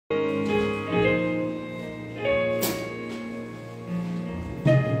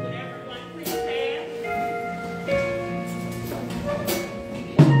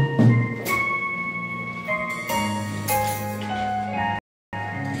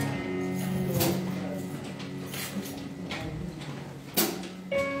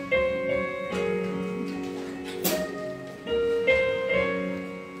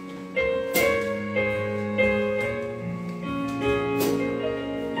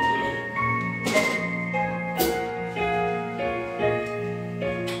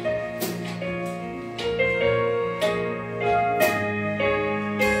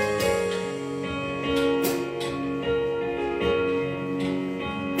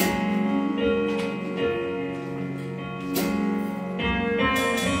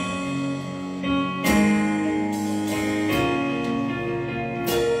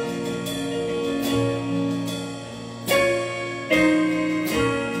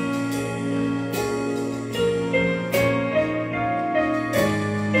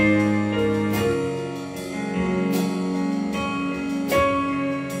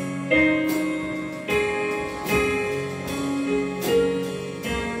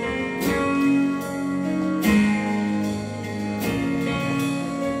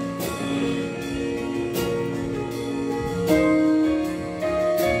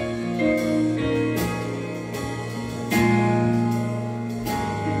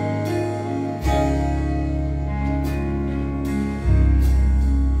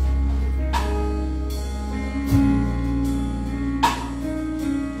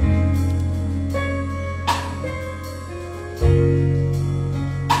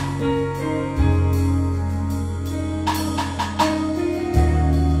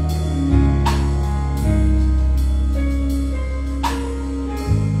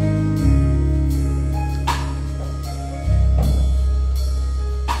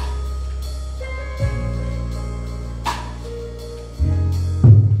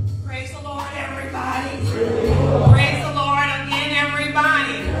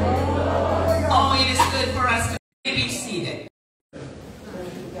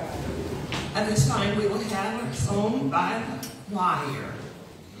time we will have a song by the choir.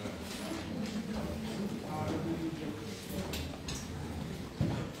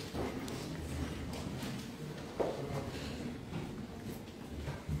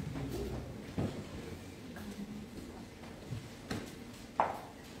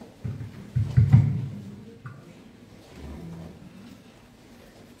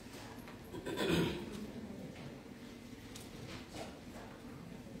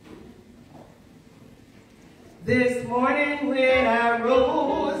 This morning when I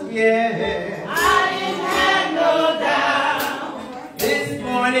rose, yeah, I didn't have no doubt. This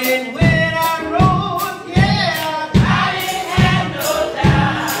morning when I rose, yeah, I didn't have no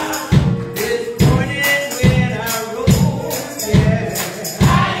doubt. This morning when I rose, yeah,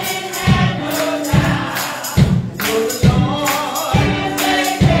 I didn't have no doubt. know the Lord, He'll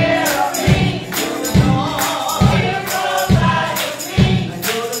take care of me. know the Lord, He'll provide for me.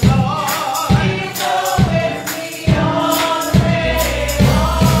 know the Lord, He'll go with me all the way,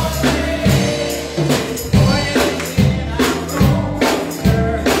 all the way. morning when I rose,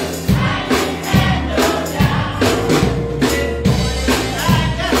 yeah, I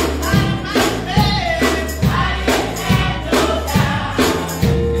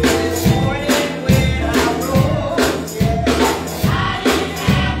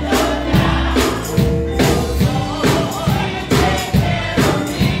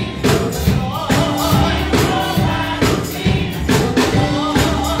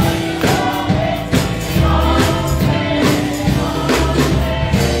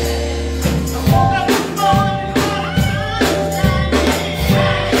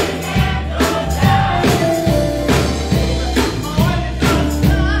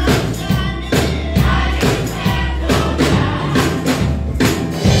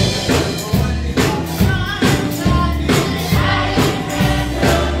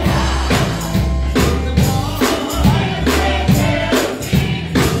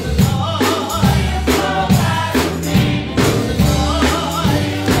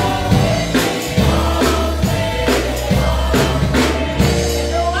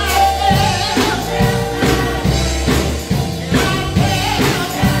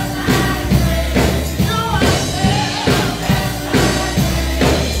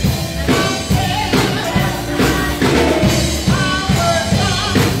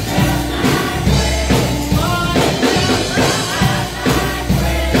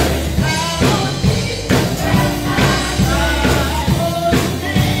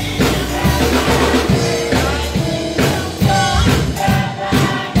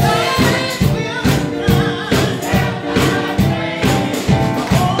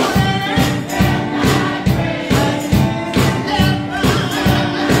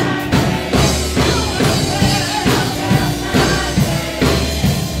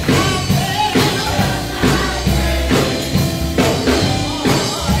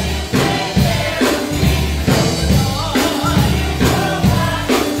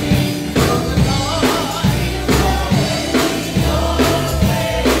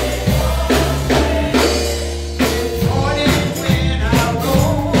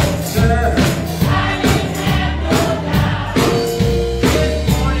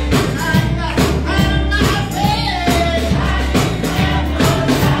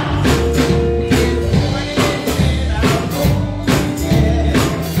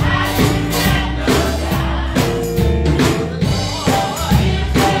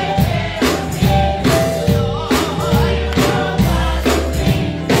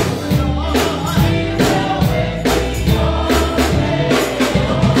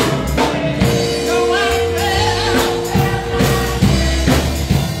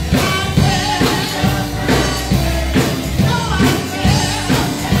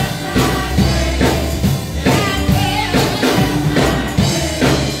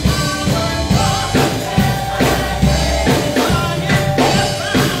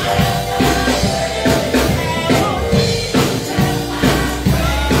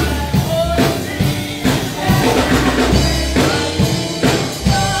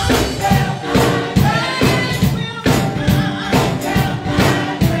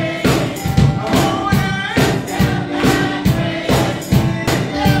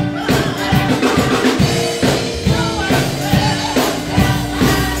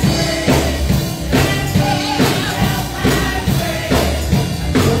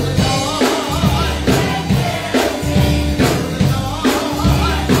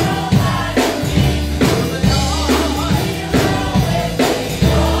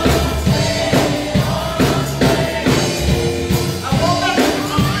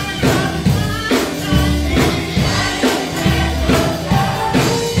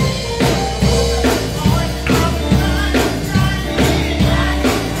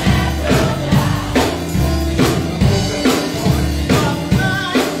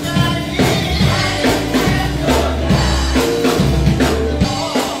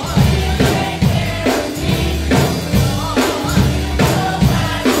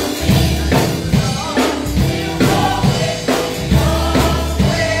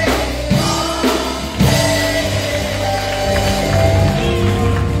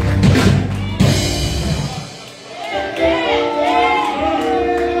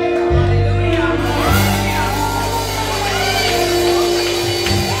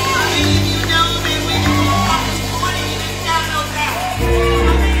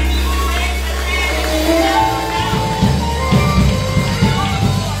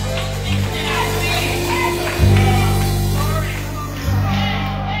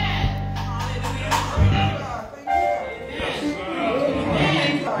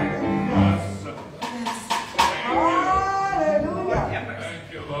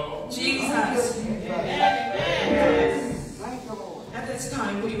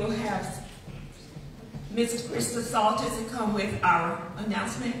Salters to come with our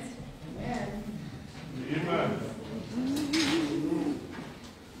announcements. Amen. Amen.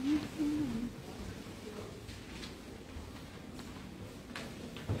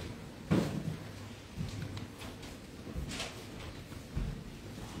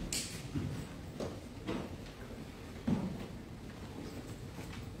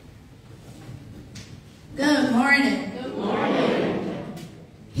 Good morning. Good morning.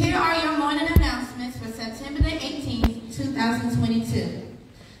 Here are your morning announcements for September the 18th, 2022.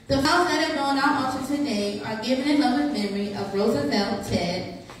 The vows that are going out altar today are given in loving memory of Roosevelt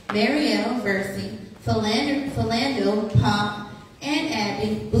Ted, Marielle Versi, Philando Pop, and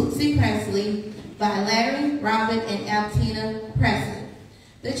Abby Bootsy Presley by Larry, Robert, and Altina Presley.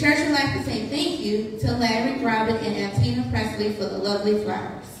 The church would like to say thank you to Larry, Robert, and Altina Presley for the lovely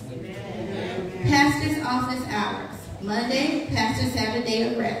flowers. Pastor's office hours. Monday, Pastor's Sabbath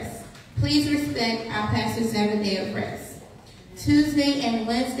day of rest. Please respect our Pastor's Sabbath day of rest. Tuesday and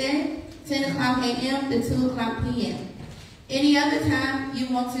Wednesday, 10 o'clock a.m. to 2 o'clock p.m. Any other time you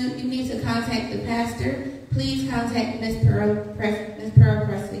need to contact the pastor, please contact Miss Pearl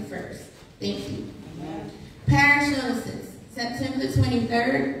Presley first. Thank you. Parish notices. September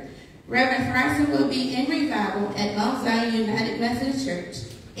 23rd, Reverend Fryston will be in revival at Mount Zion United Methodist Church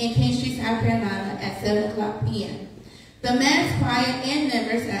in King Street, South Carolina at 7 o'clock p.m. The Mass Choir and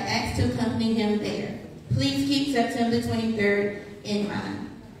members are asked to accompany him there. Please keep September 23rd in mind.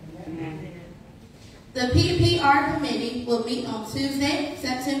 The PPR committee will meet on Tuesday,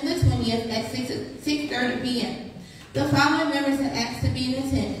 September 20th at 6:30 p.m. The following members are asked to be in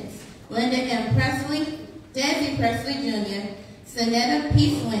attendance: Linda M. Presley, Desi Presley Jr., Sonetta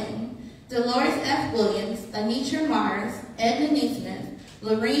P. Swinton, Dolores F. Williams, Anitra Mars, Edna Neesmith,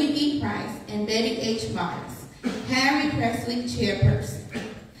 Lorene E. Price, and Betty H. Mars. Harry Presley, chairperson.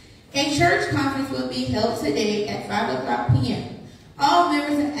 A church conference will be held today at 5 o'clock p.m. All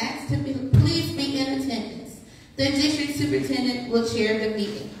members are asked to please be in attendance. The district superintendent will chair the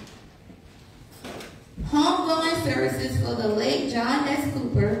meeting. Homegoing services for the late John S.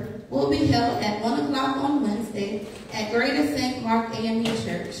 Cooper will be held at 1 o'clock on Wednesday at Greater St. Mark AME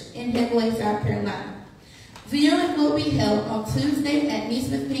Church in Hemingway, South Carolina. Viewing will be held on Tuesday at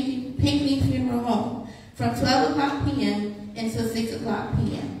Neesmith Pinckney Funeral Home from 12 o'clock p.m. until 6 o'clock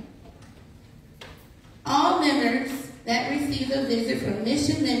p.m. All members that received a visit from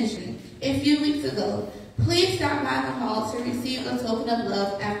Mission Ministry a few weeks ago, please stop by the hall to receive a token of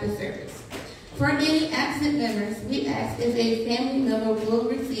love after service. For any absent members, we ask if a family member will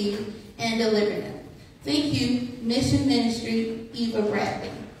receive and deliver them. Thank you, Mission Ministry, Eva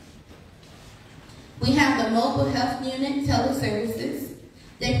Bradley. We have the Mobile Health Unit teleservices.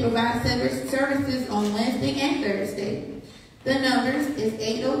 They provide services on Wednesday and Thursday. The numbers is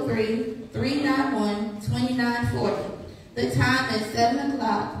 803-391-2940. The time is 7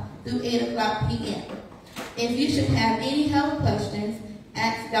 o'clock through 8 o'clock p.m. If you should have any health questions,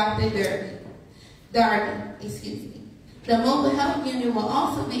 ask Dr. Darby. The Mobile Health Unit will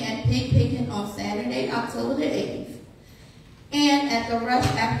also be at Pig Picking on Saturday, October the 8th, and at the Rush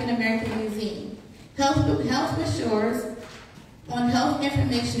African American Museum. Health brochures on health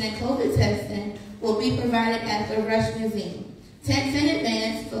information and COVID testing will be provided at the Rush Museum. Text in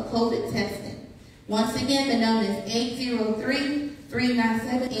advance for COVID testing. Once again, the number is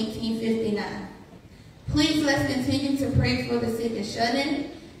 803-397-1859. Please let's continue to pray for the sick and shut-in,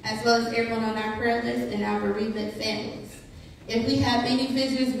 as well as everyone on our prayer list and our bereavement families. If we have any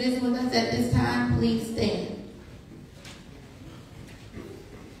visitors visiting with us at this time, please stand.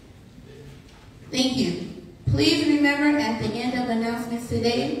 Thank you. Please remember at the end of announcements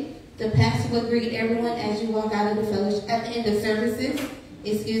today, the pastor will greet everyone as you walk out of the fellowship. At the end of services,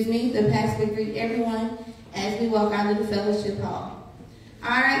 the pastor will greet everyone as we walk out of the fellowship hall.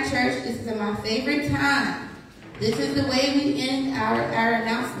 All right, church, this is my favorite time. This is the way we end our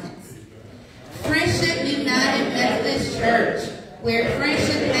announcements. Friendship United Methodist Church, where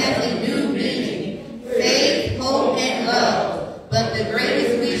friendship has a new meaning, faith, hope, and love. But the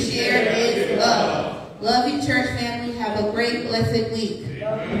greatest we share is love. Love you, church family. Have a great, blessed week.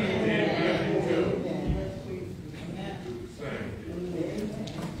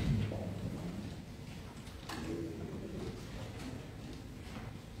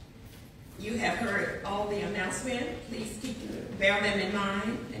 You have heard all the announcements. Please bear them in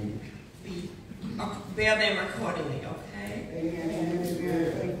mind and bear them accordingly, okay?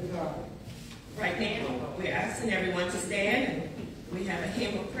 Right now, we're asking everyone to stand, and we have a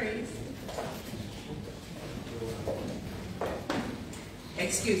hymn of praise.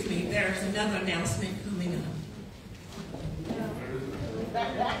 Excuse me, there's another announcement coming up.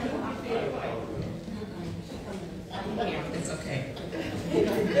 You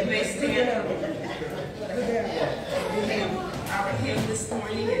may stand up. Our hymn this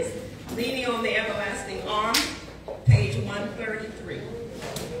morning is Leaning on the Everlasting Arm, page 133.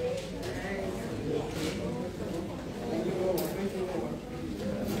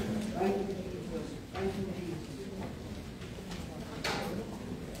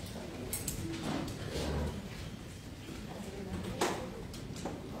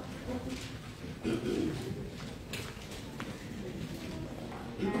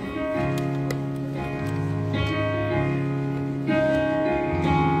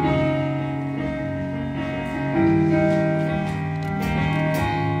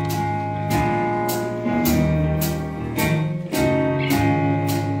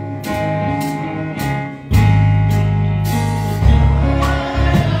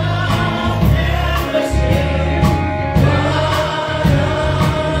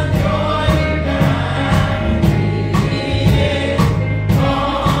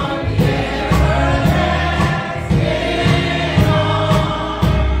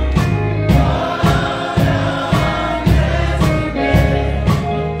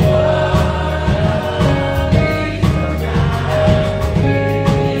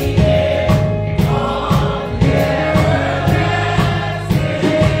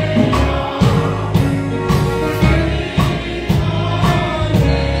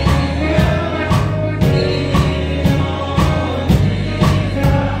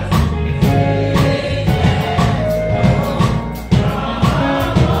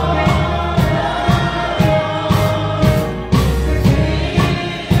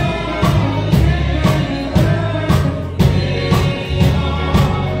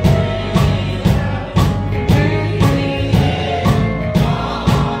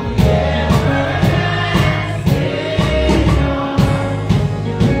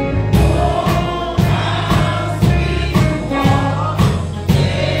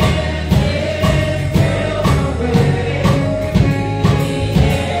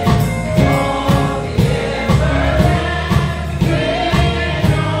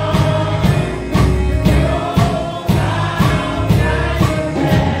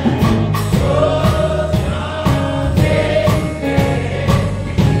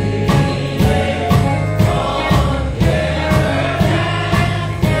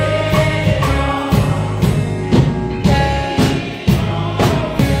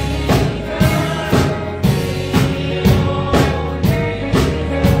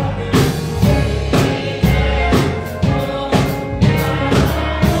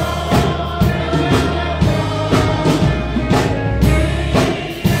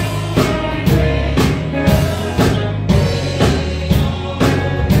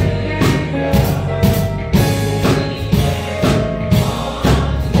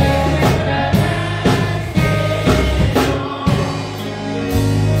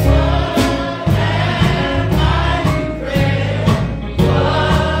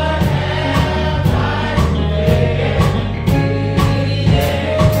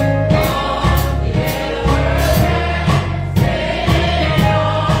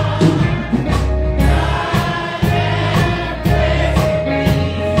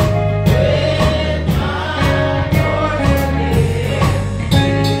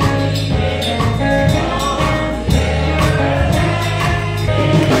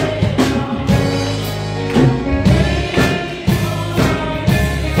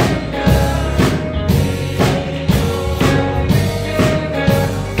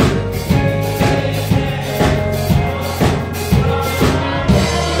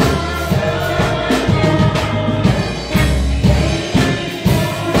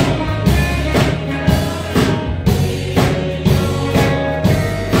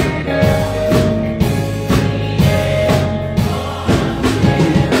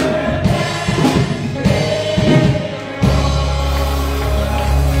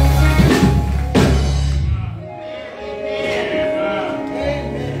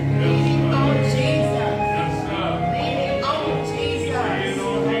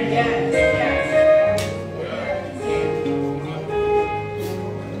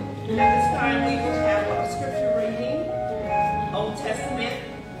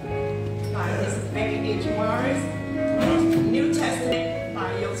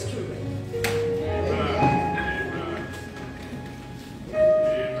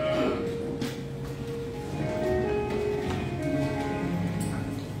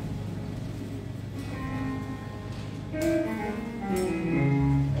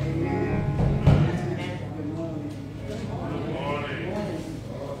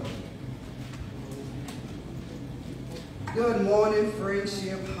 Good morning,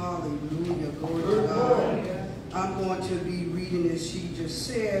 friendship. Hallelujah. Glory to God. I'm going to be reading reading, as she just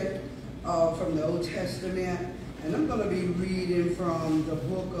said, from the Old Testament. And I'm going to be reading from the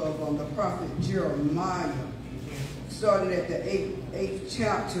book of the prophet Jeremiah, starting at the 8th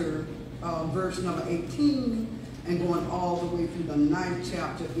chapter, verse number 18, and going all the way through the 9th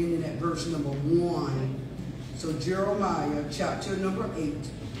chapter, ending at verse number 1. So Jeremiah chapter number 8,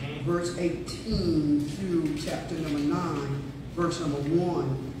 verse 18 through chapter number 9, verse number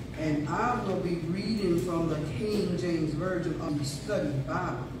 1. And I will be reading from the King James Version of the Study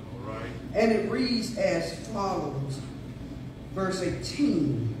Bible. All right. And it reads as follows. Verse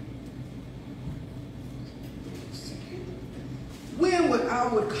 18. When I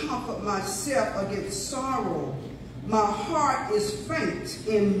would comfort myself against sorrow, my heart is faint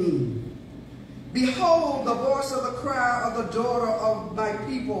in me. Behold, the voice of the cry of the daughter of my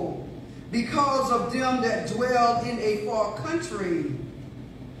people, because of them that dwell in a far country.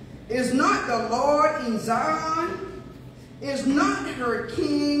 Is not the Lord in Zion? Is not her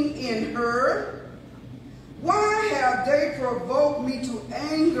king in her? Why have they provoked me to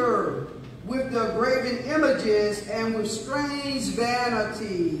anger with the graven images and with strange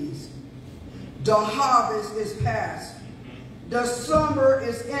vanities? The harvest is past, the summer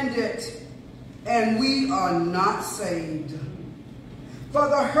is ended, and we are not saved. For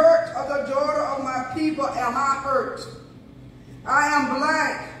the hurt of the daughter of my people am I hurt. I am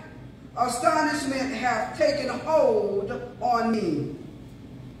black. Astonishment hath taken hold on me.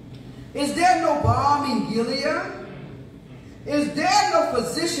 Is there no balm in Gilead? Is there no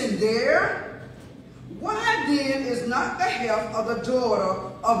physician there? Why then is not the health of the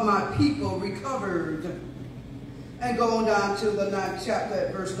daughter of my people recovered? And go on down to the 9th chapter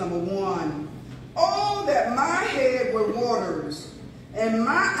at verse number 1. Oh, that my head were waters, and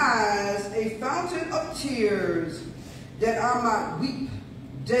my eyes a fountain of tears, that I might weep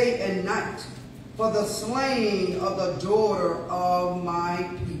day and night for the slaying of the daughter of my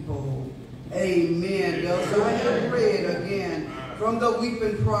people. Amen. Thus I have read again from the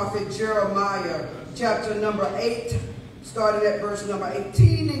weeping prophet Jeremiah, chapter number 8, starting at verse number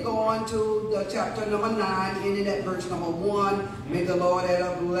 18 and go on to the chapter number 9, ending at verse number 1. May the Lord add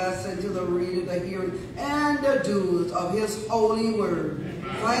a blessing to the reading, the hearing, and the doers of his holy word.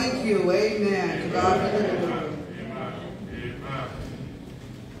 Thank you. Amen. To God be the glory.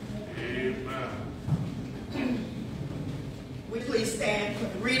 Will you please stand for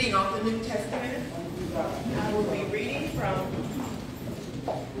the reading of the New Testament? I will be reading from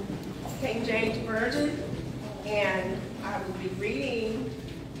King James Version, and I will be reading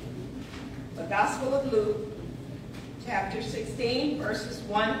the Gospel of Luke, chapter 16, verses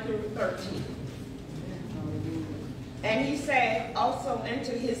 1 through 13. And he said also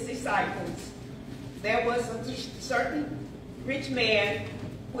unto his disciples, there was a certain rich man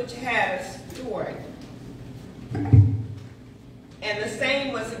which had a steward, and the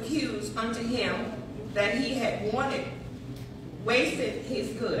same was accused unto him that he had wasted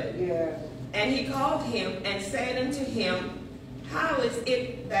his good. Yes. And he called him and said unto him, how is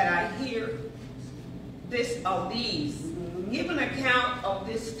it that I hear this of these? Give an account of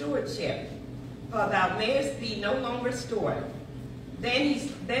this stewardship, for thou mayest be no longer steward. Then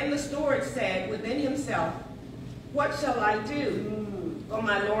the steward said within himself, what shall I do? For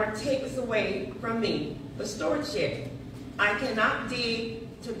my Lord taketh away from me the stewardship. I cannot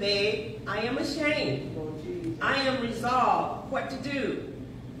dig to beg. I am ashamed. I am resolved what to do,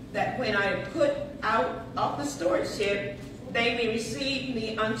 that when I am put out of the stewardship, they may receive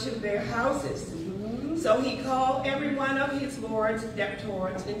me unto their houses. So he called every one of his lord's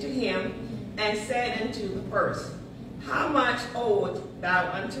debtors unto him, and said unto the first, how much owest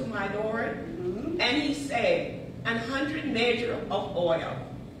thou unto my Lord? And he said, 100 measure of oil.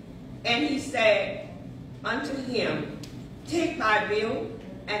 And he said unto him, take thy bill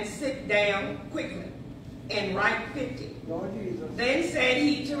and sit down quickly, and write 50. Then said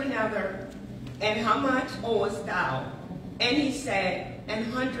he to another, and how much owest thou? And he said,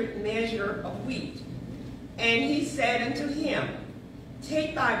 100 measure of wheat. And he said unto him,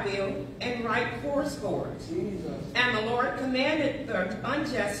 take thy bill and write 80. And the Lord commanded the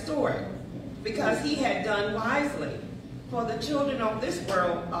unjust steward, because he had done wisely. For the children of this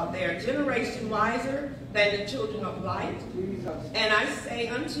world are their generation wiser than the children of light. And I say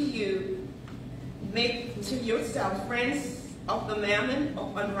unto you, make to yourself friends of the mammon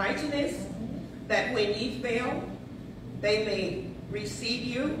of unrighteousness, that when ye fail, they may receive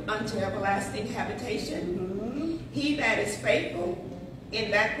you unto everlasting habitation. He that is faithful in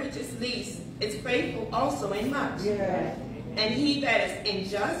that which is least is faithful also in much. Yes. And he that is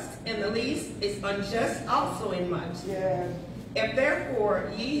unjust in the least is unjust also in much. Yes. If therefore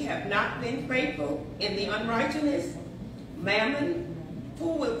ye have not been faithful in the unrighteousness, Mammon,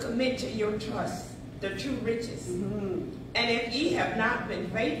 who will commit to your trust the true riches? And if ye have not been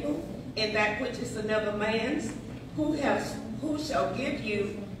faithful in that which is another man's, who shall give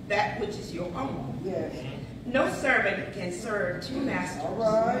you that which is your own? Yes. No servant can serve two masters. All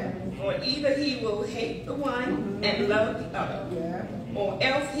right. For either he will hate the one and love the other, Yeah. or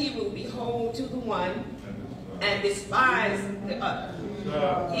else he will be whole to the one and despise the other.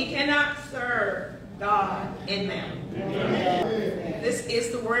 He cannot serve God and mammon. This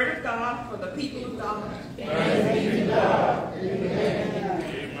is the word of God for the people of God. Amen.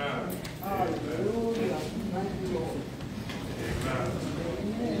 Hallelujah. Thank you, Lord.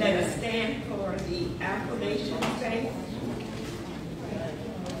 Let us stand for the affirmation of faith.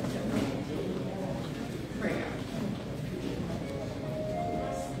 Prayer.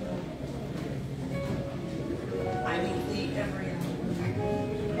 I meet thee every hour.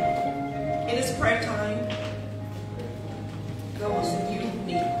 It is prayer time. Those of you who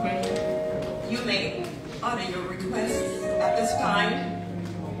need prayer, you may utter your requests at this time.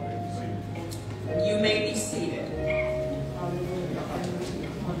 You may be seated.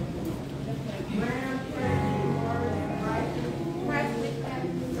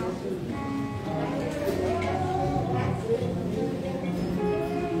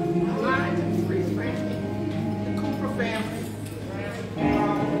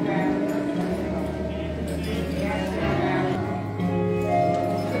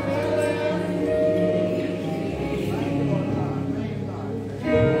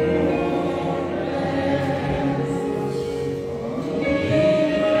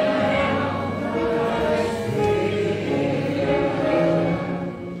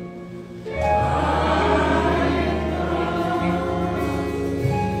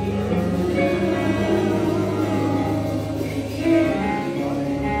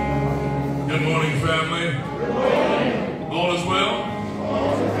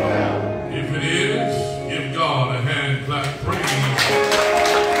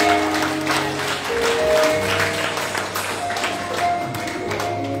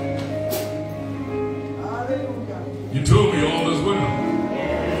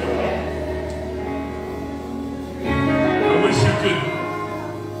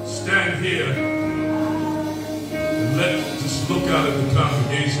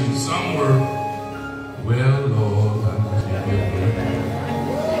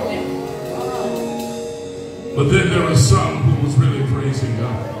 But then there are some who was really praising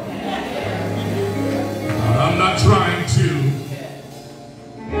God. I'm not trying to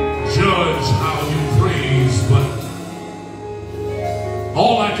judge how you praise, but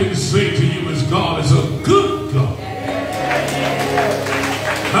all I can say to you is God is a good God.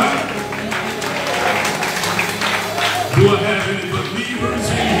 Huh? Do I have any believers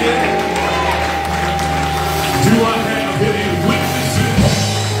in here? Do I have any witnesses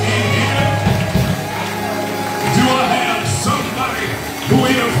in here? Do I have somebody who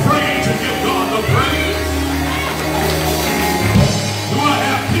ain't afraid to give God the praise? Do I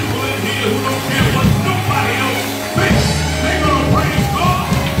have people in here who don't care what nobody else thinks? They're going to praise God?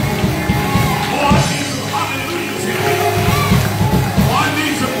 Oh, I need some hallelujahs in here. Oh, I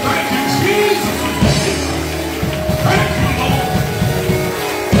need some thank you, Jesus. Thank you, Lord.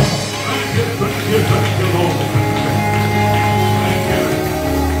 Thank you, Lord. Thank you.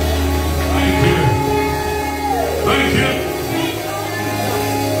 Thank you. Thank you.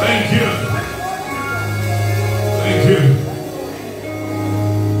 Thank you. Thank you.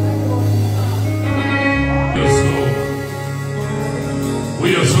 We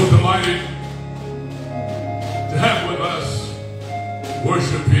are so delighted to have with us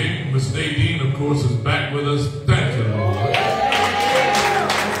worshiping. Miss Nadine, of course, is back with us. Thank you, Lord.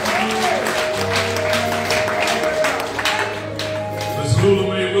 Miss Lula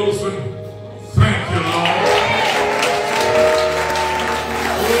Mae Wilson, thank you, Lord.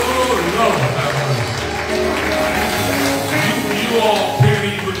 Oh, Lord, have mercy. You all can't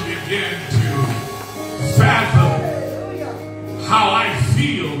even begin to fathom how I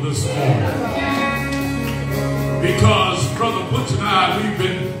feel this morning. Because Brother Butch and I, we've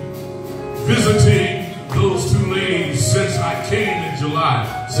been visiting those two ladies since I came in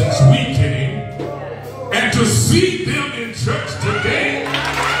July, since we came. And to see them in church today,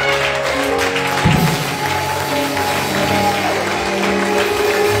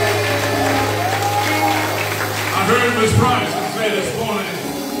 I heard Miss Bryson say this morning,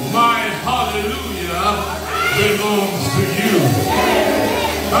 my hallelujah belongs to you.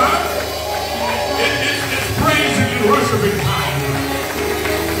 Huh? It's praising and worshiping time.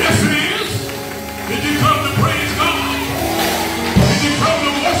 Yes, it is. Did you come to praise God? Did you come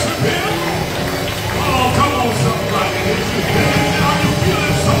to worship Him? Oh, come on, somebody. Did you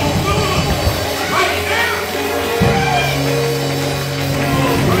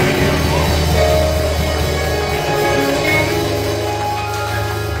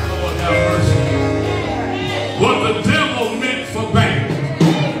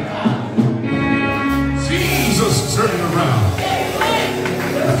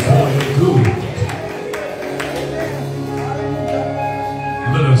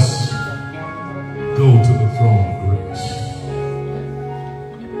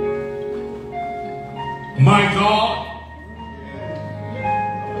my God,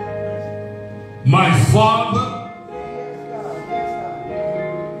 my Father,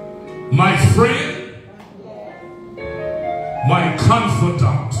 my friend, my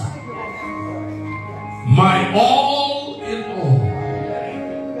confidant, my all in all,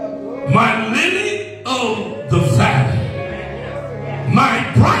 my lily of the valley,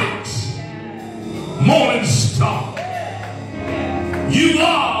 my bright morning star. You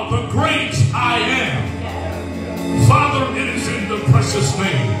are the great I am. Father, it is in the precious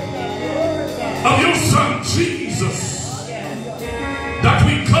name of your Son Jesus that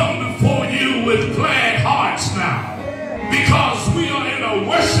we come before you with glad hearts now, because we are in a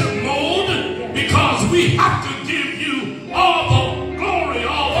worship mode, because we have to give you all the glory,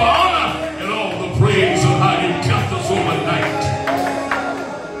 all the honor, and all the praise of how you kept us overnight.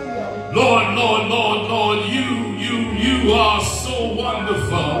 Lord, Lord, Lord, Lord, you are so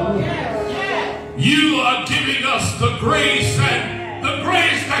wonderful. You are giving us the grace, and the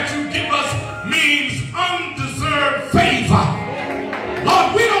grace that you give us means undeserved favor.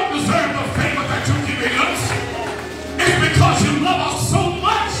 Lord, we don't deserve the favor that you're giving us. It's because you love us so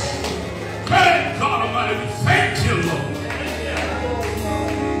much. Hey, God Almighty, we thank you, Lord.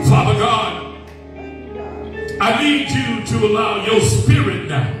 Father God, I need you to allow your spirit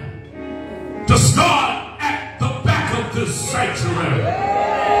now to start at the back of this sanctuary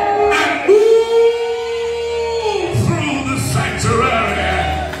and move through the sanctuary.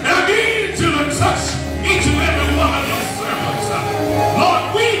 And I need you to touch each and every one of your servants. Lord,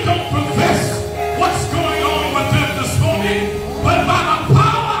 we don't profess what's going on with them this morning, but by the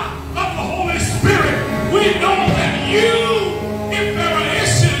power of the Holy Spirit, we know that you, if there are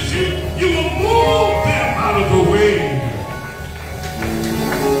issues, you will move them out of the way.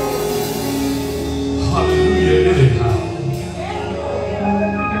 Hallelujah, anyhow.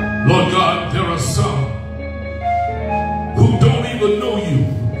 Lord God, there are some who don't even know you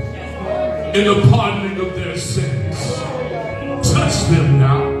in the pardoning of their sins. Touch them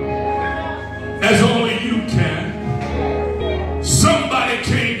now, as only you can. Somebody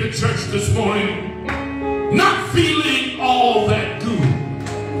came to church this morning not feeling all that good.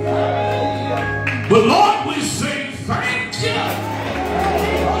 But Lord, we say thank you.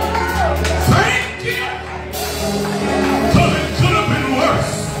 Thank you. Because it could have been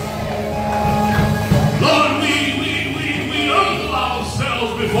worse. Lord, we humble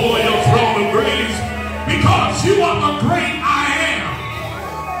ourselves before your throne of grace, because you are the great I am.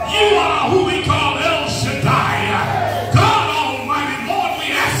 You are who we call El Shaddai. God Almighty, Lord,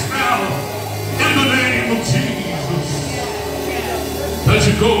 we ask now in the name of Jesus that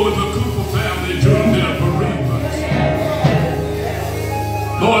you go with the Cooper family during their bereavement.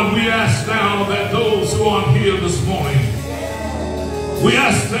 Lord, we ask now that those who aren't here this morning, we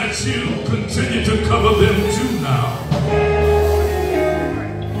ask that you continue to cover them too now.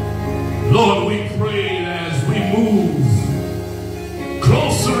 Lord, we pray as we move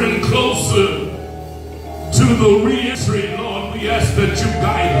closer and closer to the re-entry, Lord, we ask that you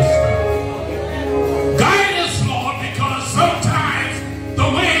guide us now. Guide us, Lord, because sometimes the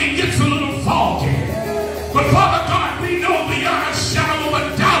way gets a little foggy. But Father God, we know beyond a shadow of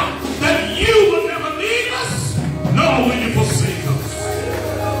a doubt that you will never leave us, nor will you forsake us.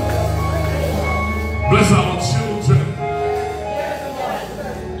 Bless our children.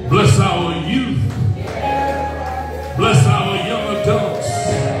 Bless our youth. Bless our young adults.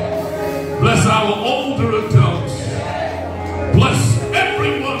 Bless our older adults. Bless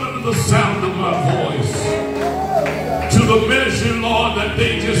everyone under the sound of my voice. To the measure, Lord, that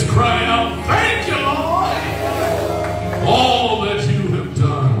they just cry out, thank you, Lord. All that you have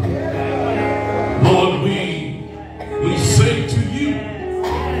done. Lord, we say to you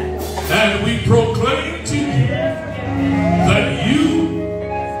and we proclaim to you that you,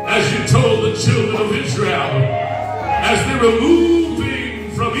 as you told the children of Israel, as they were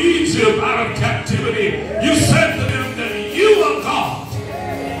moving from Egypt out of captivity, you said to them that you are God,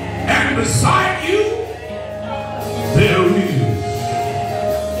 and beside you, there is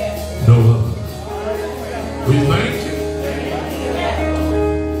no other. We thank you.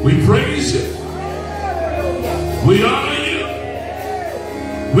 We praise you. We honor you.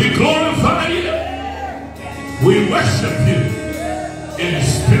 We glorify you. We worship you in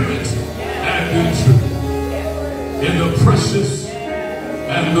spirit and in truth. In the precious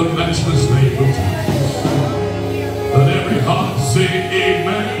and the matchless name of Jesus. Let every heart say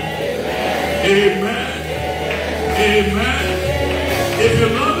amen. Amen. Amen. If you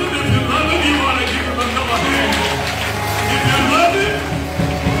love him, you want to give him another hand. If you love him,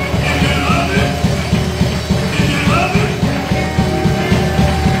 if you love him, if you love him,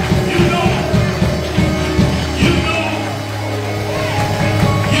 you know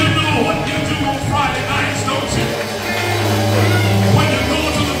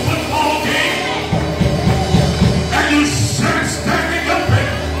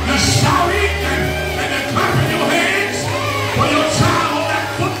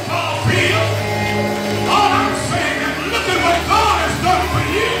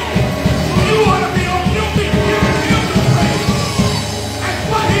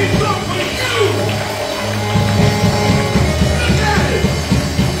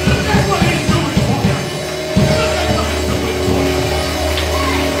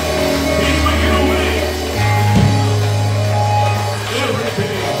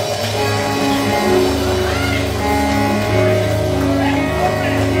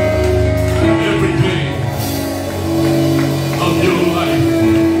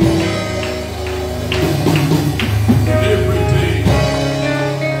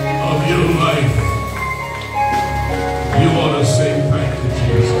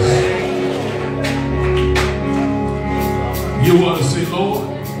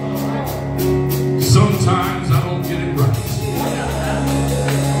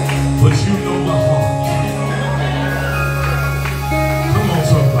but you know my heart. Come on,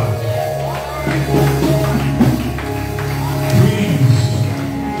 somebody.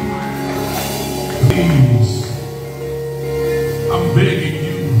 Please, I'm begging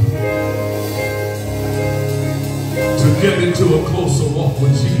you to get into a closer walk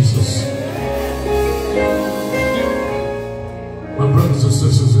with Jesus. My brothers and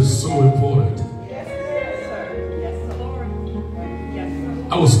sisters, it's so important.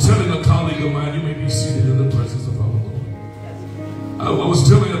 I was telling a colleague of mine, you may be seated in the presence of our Lord. I was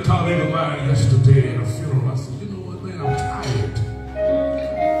telling a colleague of mine yesterday at a funeral, I said, you know what, man, I'm tired.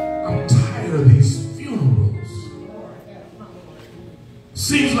 I'm tired of these funerals.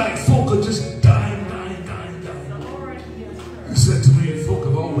 Seems like folk are just dying. He said to me, folk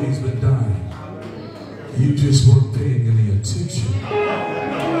have always been dying. You just weren't paying any attention.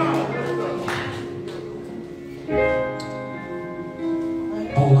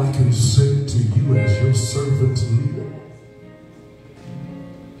 All I can say to you as your servant leader,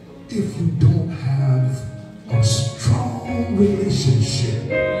 if you don't have a strong relationship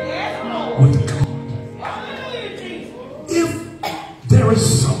with God, if there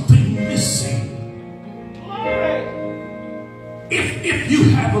is something missing, if you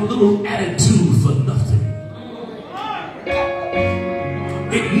have a little attitude for nothing,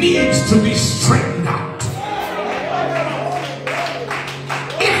 it needs to be straightened out.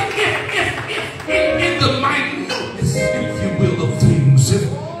 In the minuteness, if you will, of things,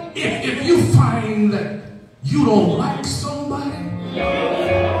 if you find that you don't like somebody,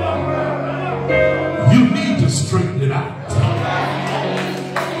 you need to straighten it out.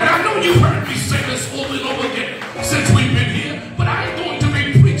 And I know you've heard me say this over and over again since we've been here, but I ain't going to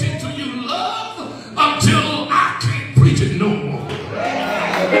be preaching to you love until I can't preach it no more.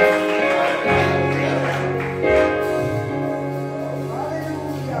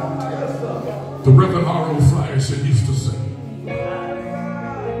 The Reverend R.O. Frierson used to say,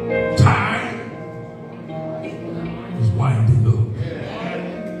 time is winding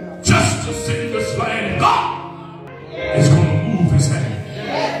up. Just to sing this land, God is going to move his hand.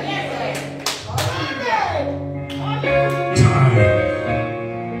 Time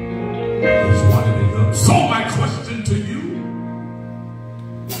is winding up. So my question to you,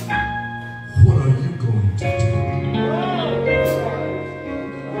 what are you going to do?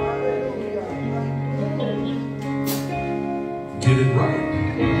 Get it right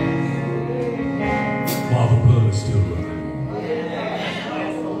while the blood is still running.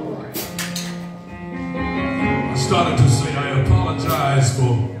 I started to say I apologize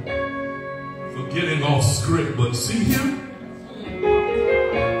for getting off script, but see here?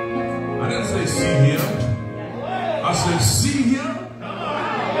 I didn't say see here. I said see here.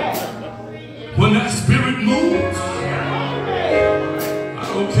 When that spirit moves, I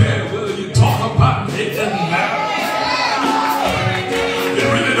don't care whether you talk about it, it doesn't matter. It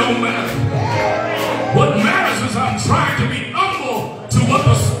really don't matter. What matters is I'm trying to be humble to what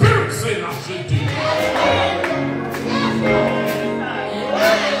the Spirit said I should do.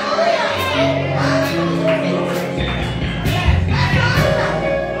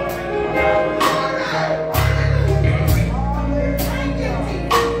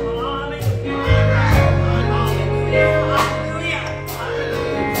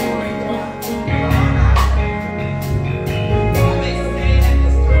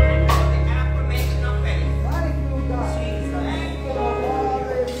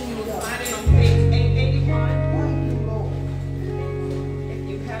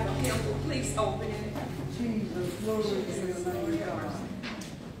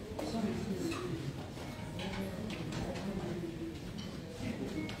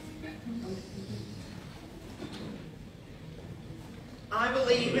 I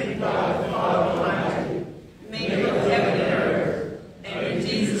believe in God the Father Almighty, maker of heaven and earth, and in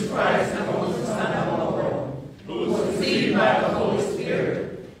Jesus Christ, the only Son of the Lord, who was conceived by the Holy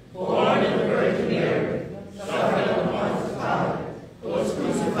Spirit, born of the Virgin Mary, suffered under Pontius Pilate, was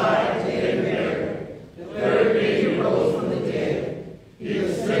crucified, dead, and buried. The third day he rose from the dead. He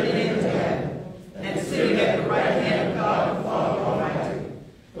ascended into heaven, and sitting at the right hand of God the Father Almighty.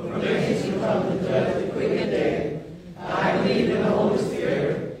 From there he shall come to judge the quick and dead. I believe in the Holy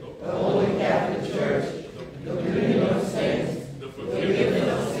Spirit, the Holy Catholic Church,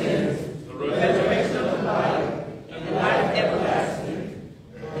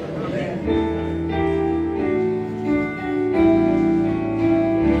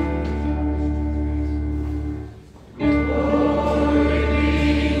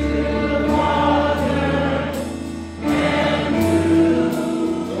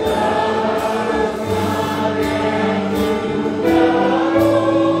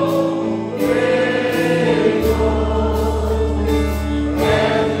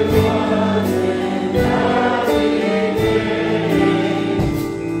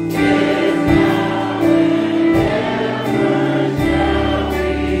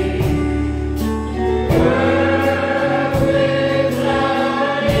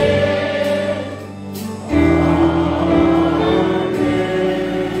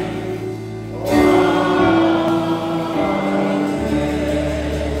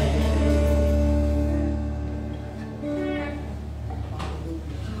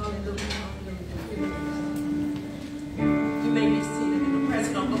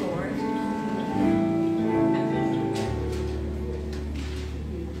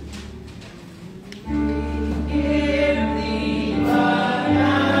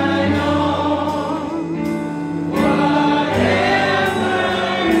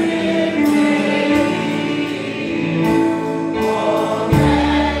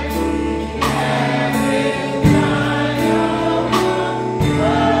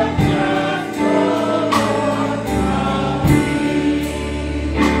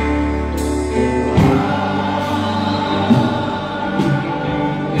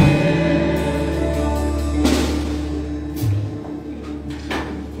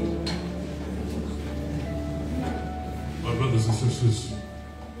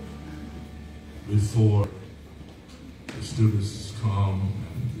 before the students come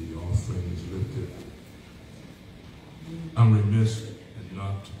and the offering is lifted, I'm remiss in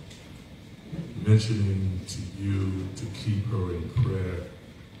not mentioning to you to keep her in prayer.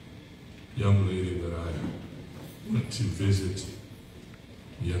 Young lady that I went to visit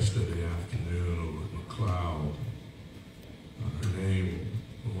yesterday afternoon over at McLeod. Her name,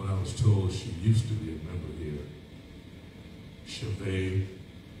 from what I was told, she used to be a member here. Chavez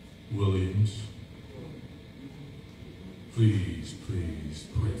Williams. Please, please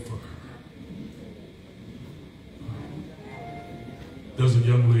pray for her. There's a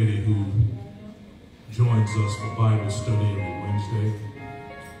young lady who joins us for Bible study every Wednesday.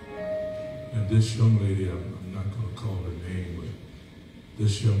 And this young lady, I'm not going to call her name, but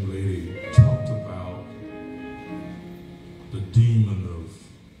this young lady talked about the demon of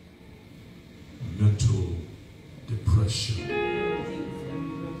mental depression.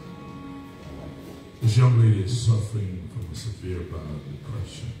 This young lady is suffering from a severe bout of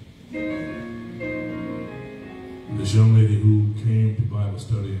depression. This young lady who came to Bible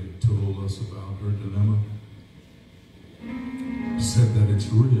study and told us about her dilemma said that it's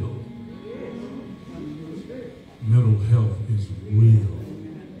real. Mental health is real.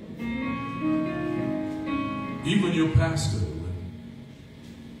 Even your pastor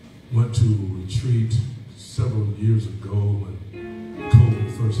went to a retreat several years ago when COVID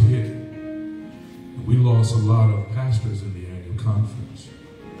first hit. We lost a lot of pastors in the annual conference.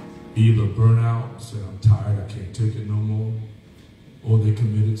 Either burnout, said, I'm tired, I can't take it no more, or they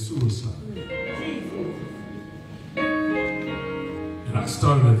committed suicide. And I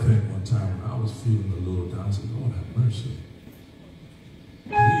started to think one time when I was feeling a little down, I said, Lord have mercy.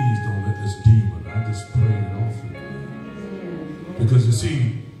 Please don't let this demon, I just prayed it off of you. Because you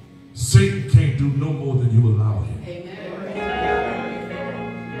see, Satan can't do no more than you allow him.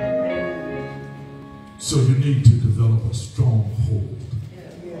 So you need to develop a stronghold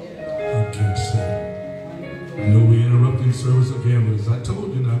against that. I know we're interrupting service again, but as I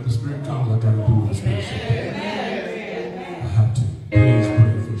told you now, if the Spirit comes, I got to do what the Spirit says. I have to. Please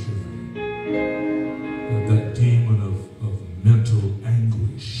pray for Shirley. That demon of mental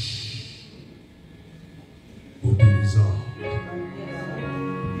anguish will be resolved.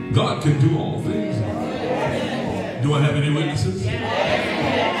 God can do all things. Do I have any witnesses?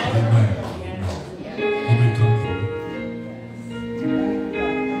 Amen.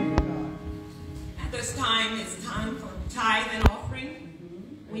 At this time, it's time for tithe and offering.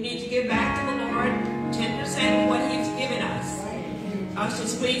 We need to give back to the Lord 10% of what He's given us.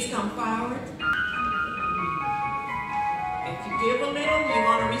 Ushers, please come forward. If you give a little, you're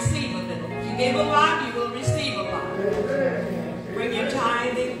going to receive a little. If you give a lot, you will receive a lot. Bring your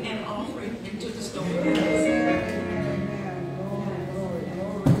tithing and offering into the storehouse.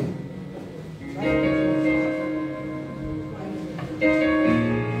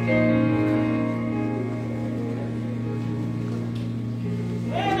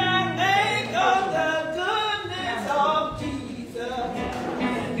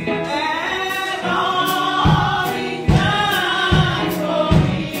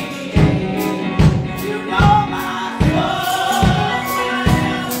 You know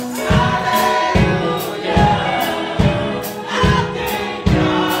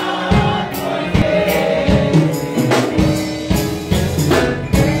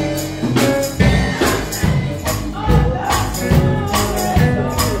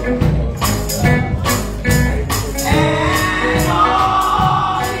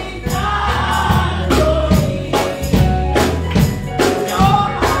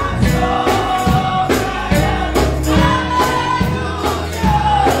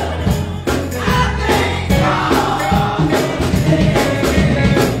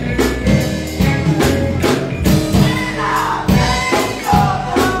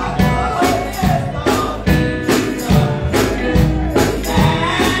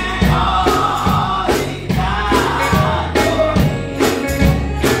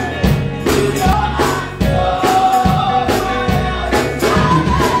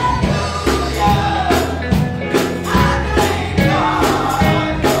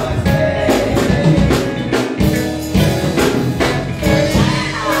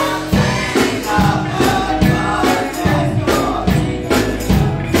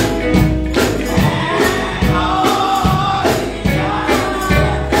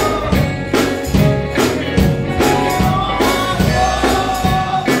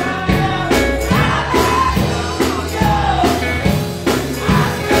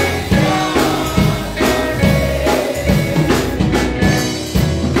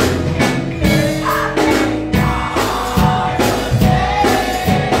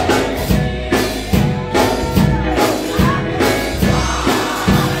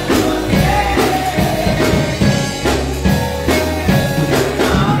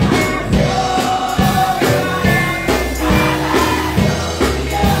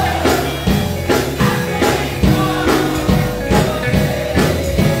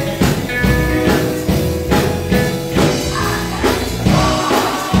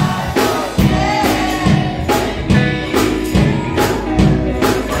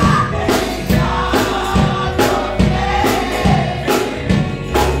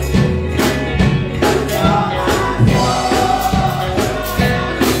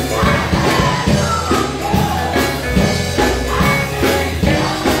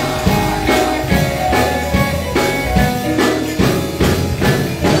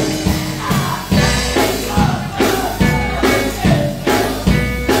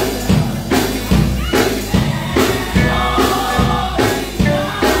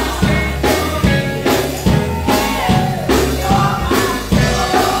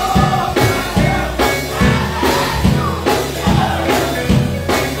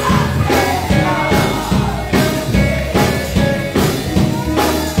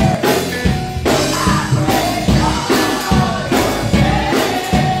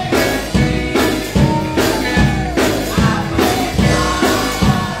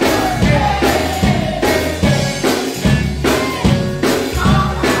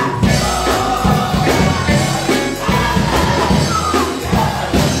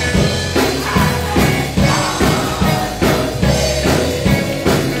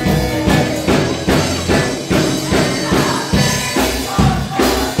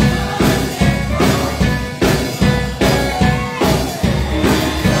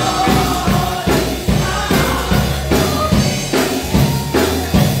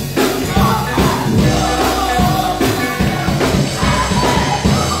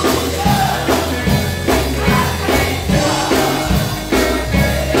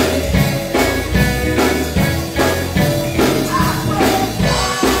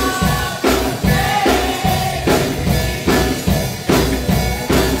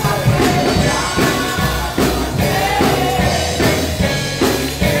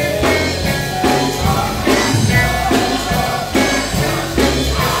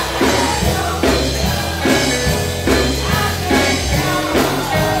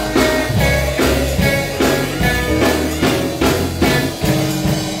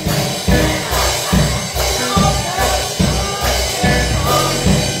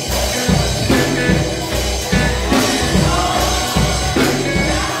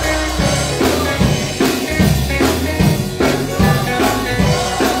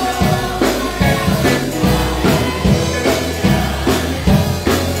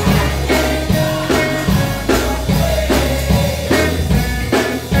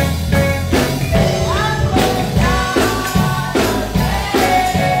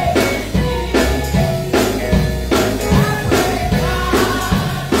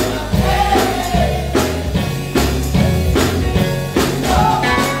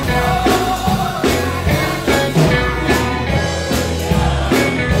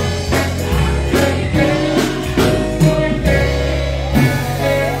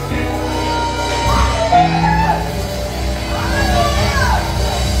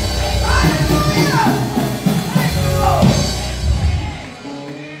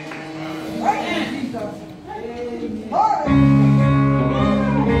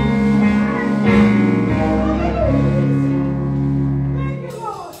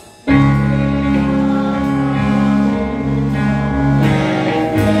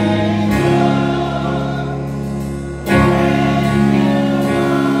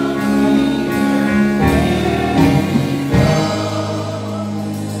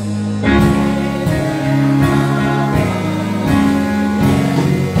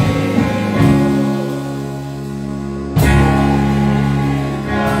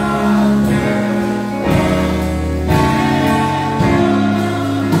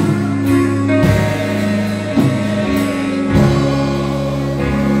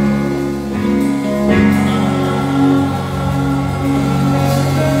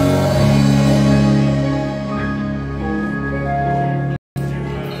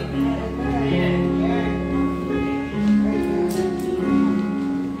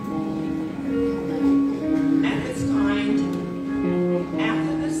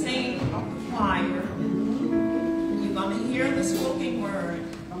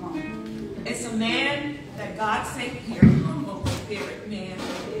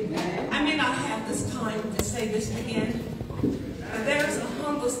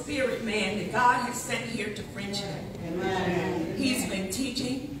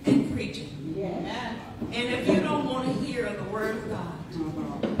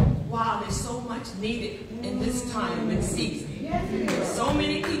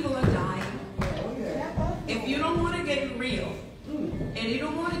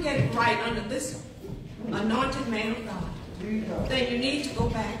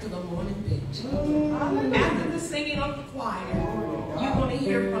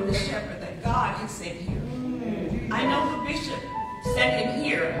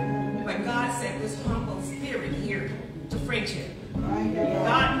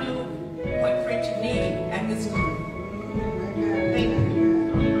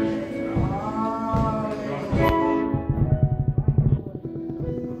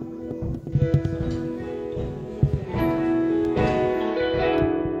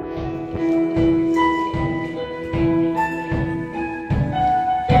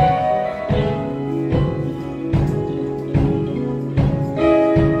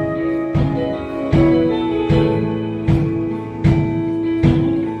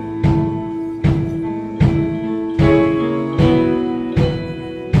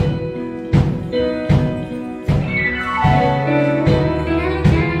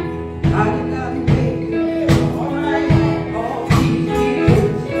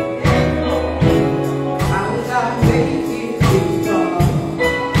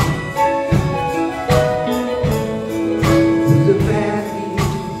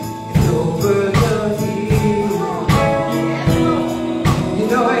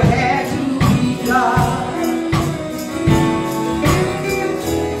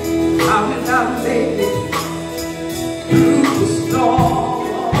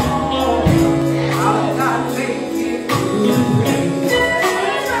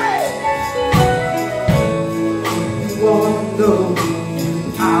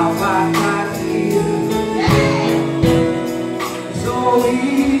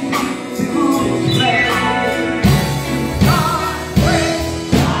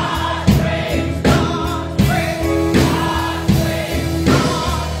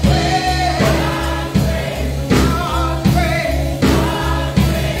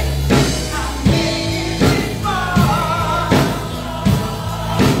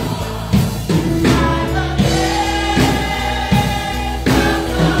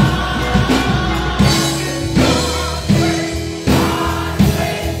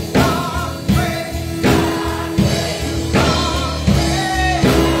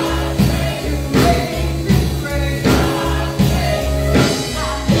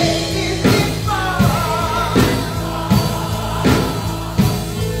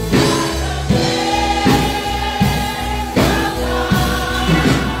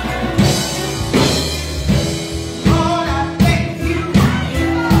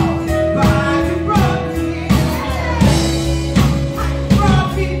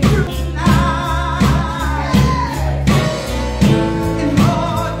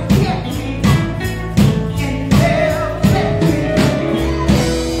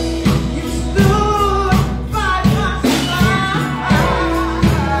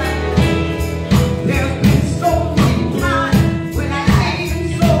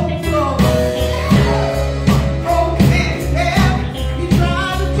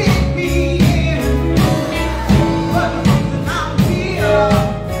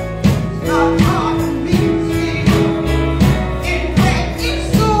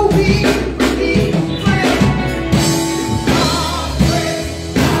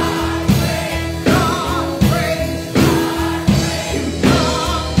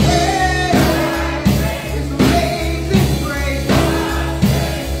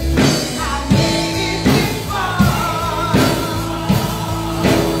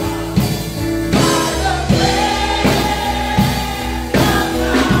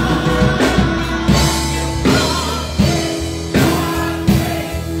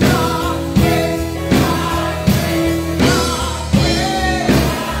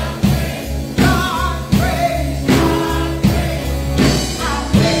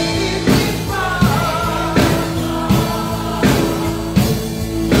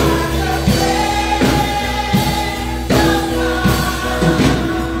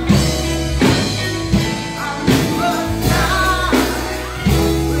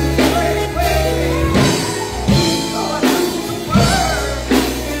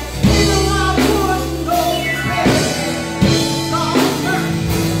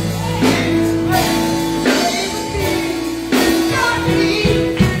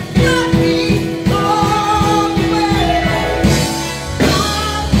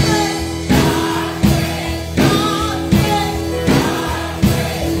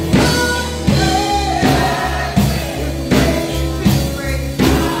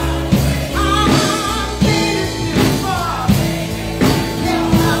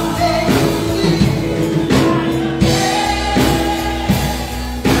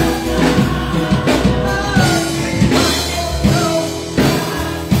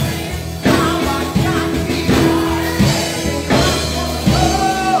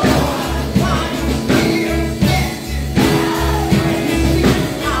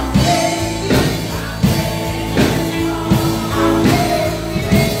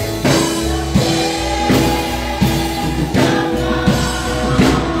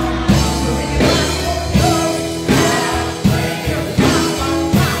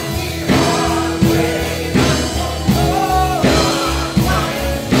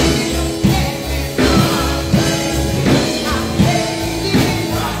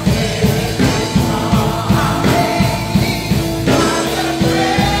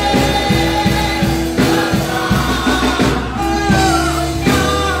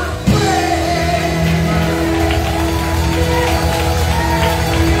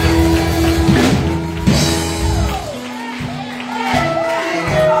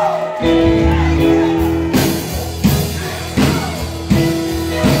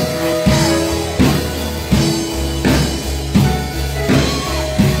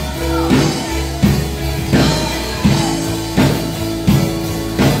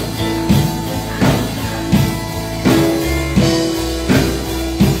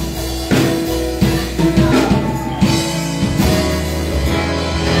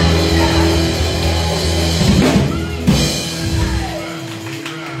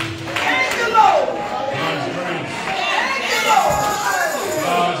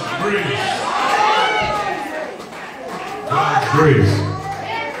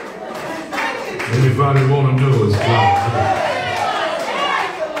Anybody want to know it's God?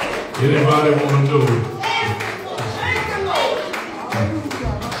 Anybody want to know?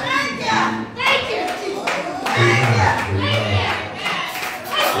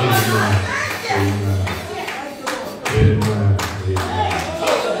 Amen.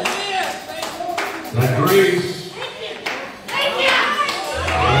 That grace,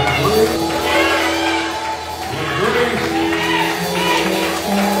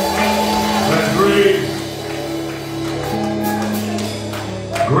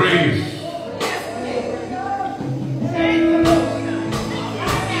 grace.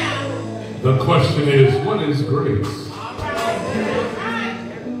 The question is, what is grace?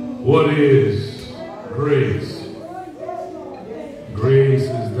 What is grace? Grace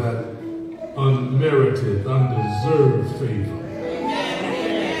is that unmerited, undeserved favor.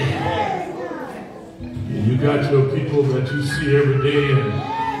 You got your people that you see every day and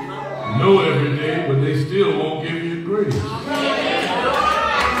know every day, but they still won't give you grace.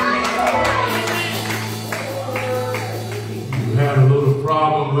 You had a little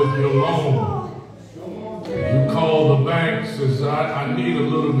problem with your loan. You call the bank, says, I need a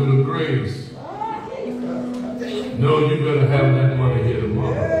little bit of grace. No, you better have that money here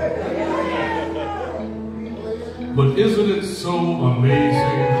tomorrow. But isn't it so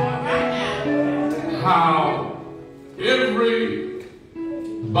amazing how everybody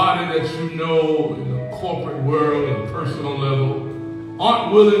that you know in the corporate world, in the personal level,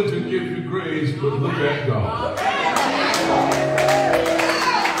 aren't willing to give you grace, but look at God.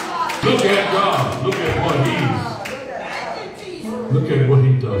 Look at God. Look at what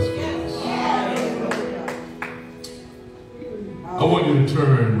He does for us. I want you to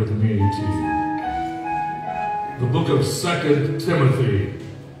turn with me to the book of 2 Timothy.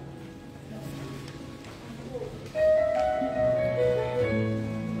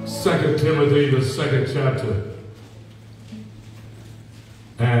 2 Timothy, the 2nd chapter.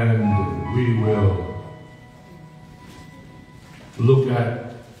 And we will look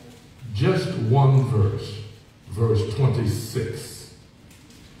at just one verse, verse 26.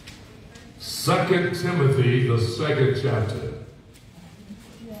 2 Timothy, the 2nd chapter.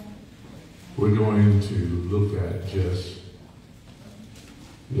 We're going to look at just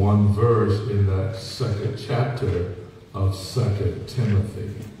one verse in that 2nd chapter of 2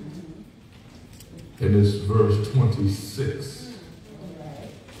 Timothy. And it's verse 26.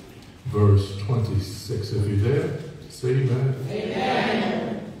 Verse 26. If you're there, say amen.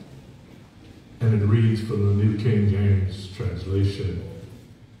 Amen. And it reads from the New King James translation.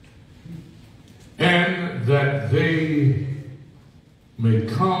 And that they may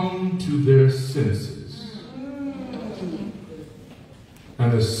come to their senses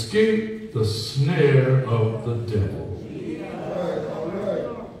and escape the snare of the devil,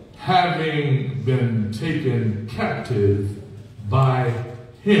 having been taken captive by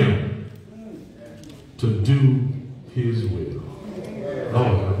him to do his will.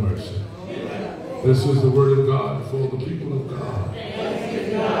 Lord have mercy. This is the word of God for the people of God.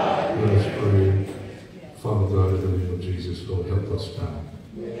 Let us pray. Father God, in the name of Jesus, Lord, help us now.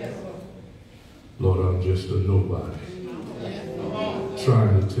 Lord, I'm just a nobody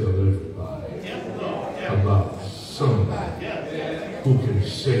trying to tell everybody about somebody who can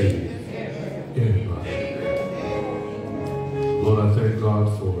save anybody. Lord, I thank God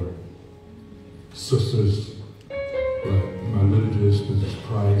for sisters like my liturgist, Mrs.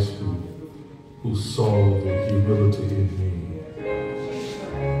 Price, who saw the humility in me.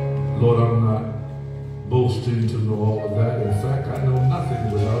 Lord, I'm not boasting to know all of that. In fact, I know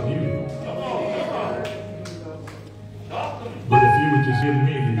nothing without you. But if you would just give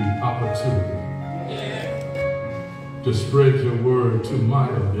me the opportunity to spread your word to my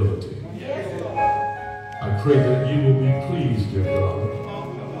ability, I pray that you will be pleased, dear God.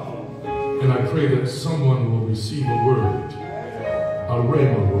 And I pray that someone will receive a word, a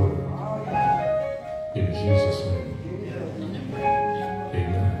rhema word, in Jesus' name.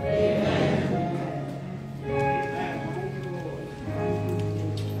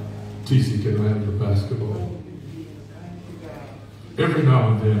 TC, can I have the basketball? Every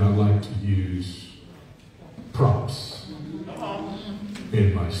now and then I like to use props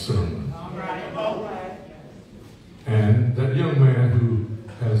in my sermon. And that young man who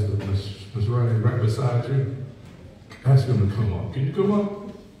has the Miss Riley right beside you, ask him to come up. Can you come up?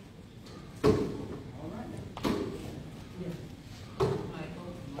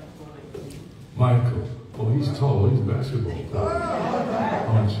 Michael. Oh, he's tall. He's a basketball player.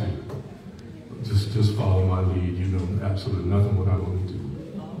 Aren't you? Just follow my lead. You know absolutely nothing what I'm going to do.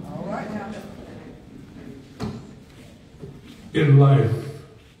 All right now. In life,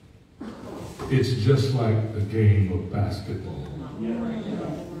 It's just like the game of basketball.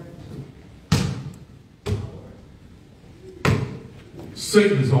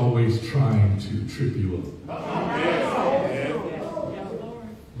 Satan is always trying to trip you up.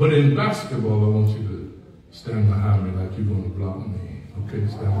 But in basketball, I want you to stand behind me like you're going to block me. Okay,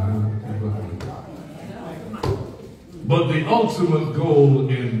 stand behind me like you're blocking me. But the ultimate goal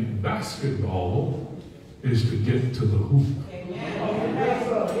in basketball is to get to the hoop.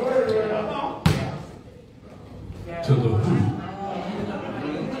 To the hoop.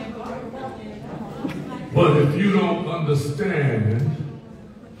 But if you don't understand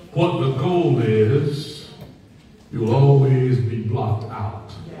what the goal is, you'll always be blocked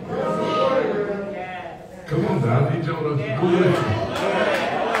out. Come on now, I need y'all to go with me.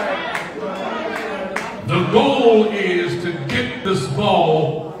 The goal is to get this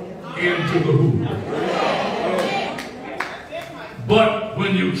ball into the hoop. But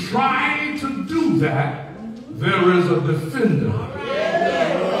when you try to do that, there is a defender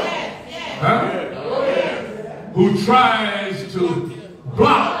who tries to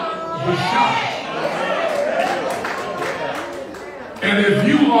block the shot. And if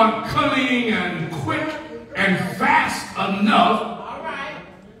you are cunning and quick and fast enough,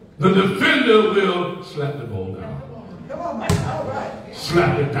 the defender will slap the ball down.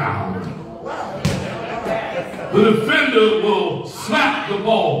 Slap it down. The defender will slap the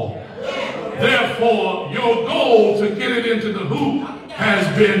ball. Therefore, your goal to get it into the hoop has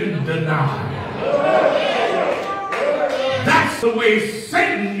been denied. That's the way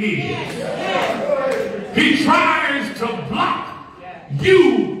Satan is. He tries to block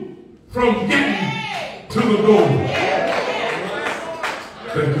you from getting to the goal.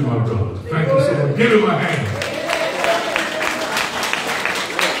 Thank you, my brother. Thank you so much. Give him a hand.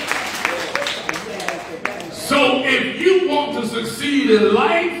 So if you want to succeed in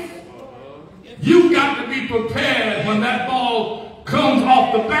life, you've got to be prepared when that ball comes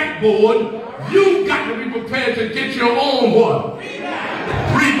off the backboard. You've got to be prepared to get your own what?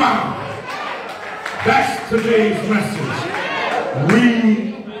 Rebound. That's today's message.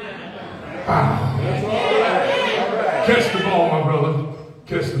 Rebound. Catch the ball, my brother.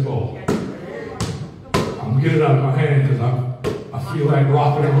 Catch the ball. I'm going to get it out of my hand because I feel like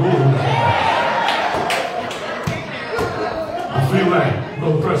rocking and rolling. I feel like, no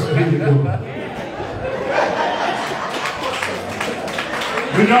pressure, here you go.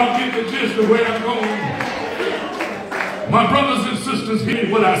 When y'all get the gist of where I'm going, my brothers and sisters, hear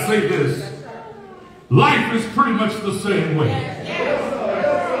when I say this. Life is pretty much the same way.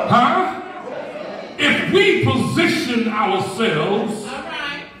 Huh? If we position ourselves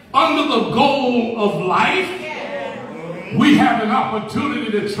under the goal of life, we have an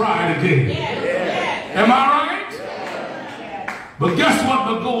opportunity to try it again. Am I right? But guess what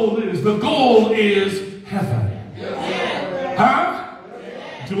the goal is? The goal is heaven. Huh?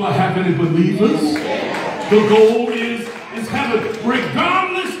 Do I have any believers? The goal is heaven.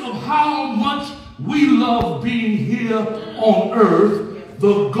 Regardless of how much we love being here on earth,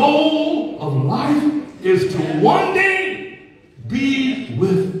 the goal of life is to one day be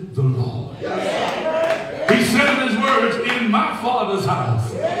with the Lord. He said in his words, in my Father's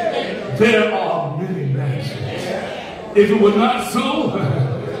house, there are many mansions. If it were not so,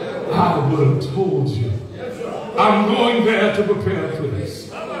 I would have told you. I'm going there to prepare a place.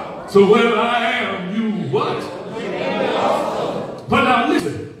 So where I am, you what? But now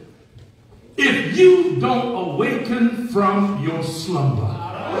listen. If you don't awaken from your slumber,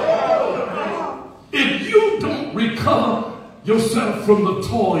 if you don't recover yourself from the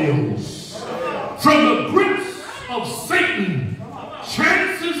toils, from the grips of Satan,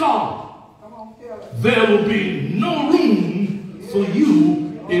 chances are there will be no room for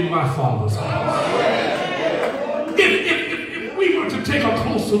you in my Father's house. If we were to take a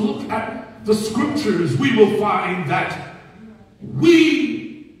closer look at the scriptures, we will find that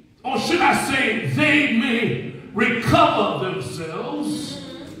or should I say, they may recover themselves.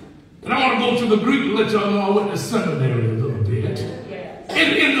 And I want to go to the Greek and let y'all know I went to seminary a little bit.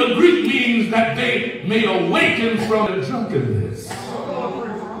 In the Greek means that they may awaken from their drunkenness.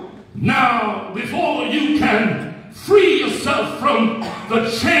 Now, before you can free yourself from the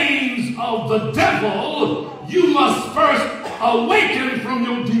chains of the devil, you must first awaken from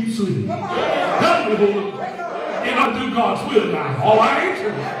your deep sleep. Help me, Lord. And I'll do God's will now, all right?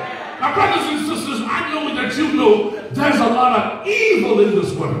 Now, brothers and sisters, I know that you know there's a lot of evil in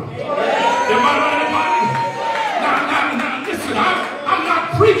this world. Am I right about it? Now, listen, I'm not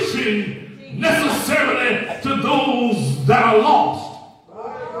preaching necessarily to those that are lost.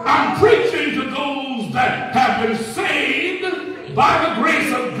 I'm preaching to those that have been saved by the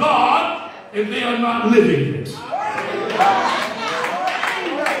grace of God and they are not living it.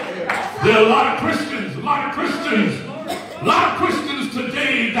 There are a lot of Christians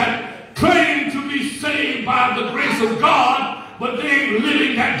today that claim to be saved by the grace of God, but they ain't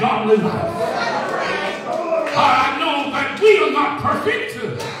living that godly life. I know that we are not perfect.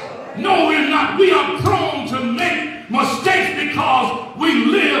 No, we're not. We are prone to make mistakes because we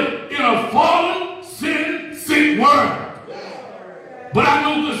live in a fallen, sin-sick world. But I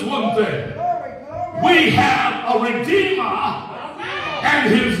know this one thing. We have a Redeemer, and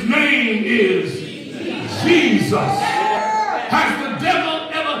his name is Jesus. Has the devil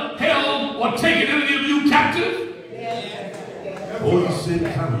ever held or taken any of you captive? Oh, you said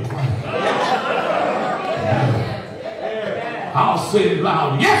kind of quiet. I'll say it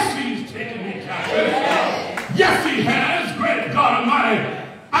loud. Yes, he's taken me captive. Yes, he has. Great God Almighty.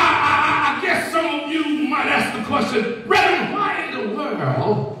 I guess some of you might ask the question, Reverend, why in the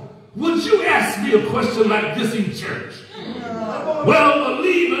world would you ask me a question like this in church? Well,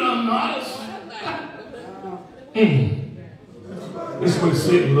 believe it or not, this is where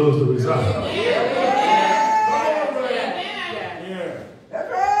Satan loves to reside.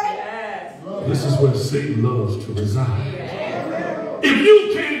 This is where Satan loves to reside. If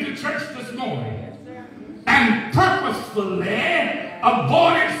you came to church this morning and purposefully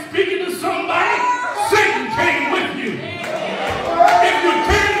avoided speaking to somebody, Satan came with you. If you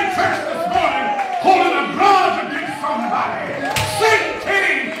came to church this morning holding a grudge against somebody, Satan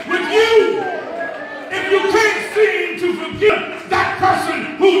came with you. If you can't seem to forgive that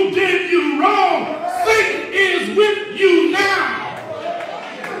person who did you wrong, Satan is with you now.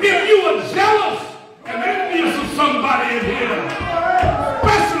 If you are jealous and envious of somebody in here,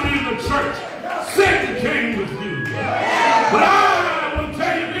 especially in the church, Satan came with you. But I will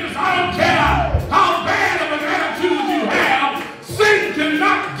tell you this, I don't care how bad of an attitude you have, Satan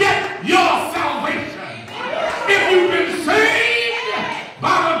cannot get your salvation. If you've been saved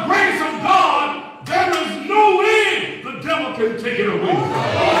by the grace of God, there is no way the devil can take it away from you.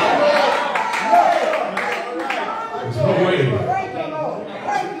 There's no way.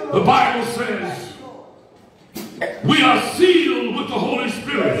 The Bible says we are sealed with the Holy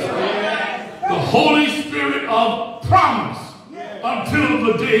Spirit. The Holy Spirit of promise until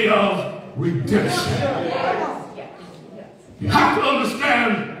the day of redemption. You have to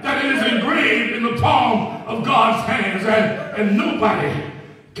understand that it is engraved in the palm of God's hands, and nobody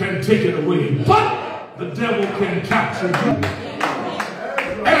can take it away. But the devil can capture you.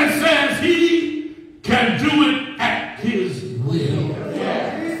 And it says he can do it at his will.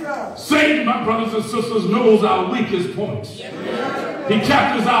 Satan, my brothers and sisters, knows our weakest points. He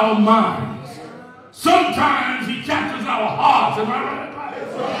captures our minds. Sometimes he captures our hearts. Am I right about it?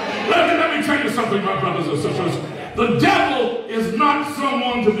 Let me tell you something, my brothers and sisters. The devil is not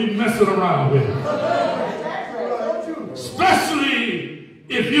someone to be messing around with. Especially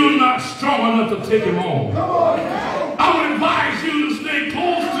if you're not strong enough to take him on. I would advise you to stay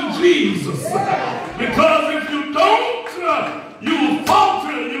close to Jesus. Because if you don't, you will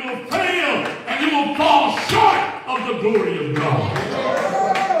falter, you will fail, and you will fall short of the glory of God.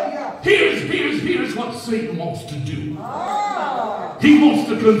 Here's what Satan wants to do. He wants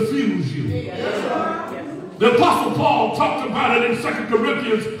to confuse you. The Apostle Paul talked about it in 2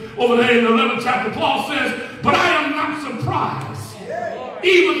 Corinthians over there in the 11th chapter. Paul says, but I am not surprised.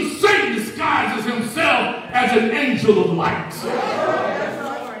 Even Satan disguises himself as an angel of light.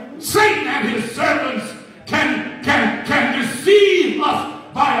 Satan and his servants can deceive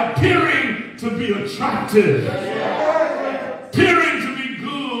us by appearing to be attractive, appearing to be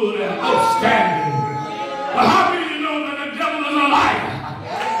good and outstanding. But how do you know that the devil is a liar?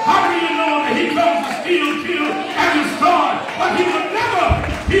 How do you know that he comes to steal, kill, and destroy? But he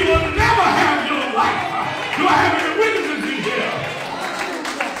will never have your life. Do I have any witnesses in here?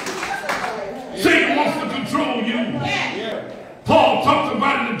 Satan wants to control you. Paul talked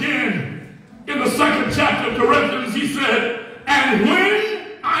about it again. In the 2nd chapter of Corinthians, he said, and when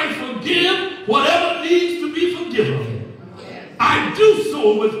I forgive whatever needs to be forgiven, I do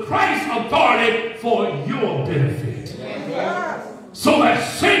so with Christ's authority for your benefit. So that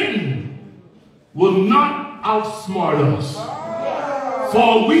Satan will not outsmart us.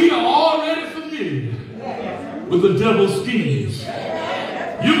 For we are already familiar with the devil's schemes.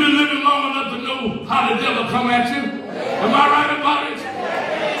 You've been living long enough to know how the devil come at you. Am I right about it?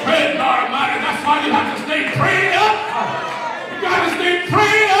 Praise God Almighty. That's why you have to stay prayed up. You got to stay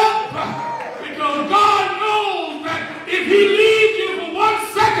prayed up. Because God knows that if he leaves you for 1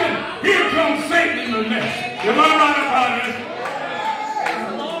 second, here comes Satan in the next. Am I right about it?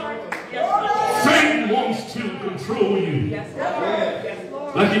 Satan wants to control you.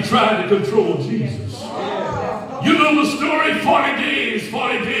 like he tried to control Jesus. You know the story, 40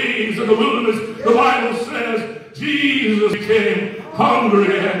 days in the wilderness. The Bible says Jesus became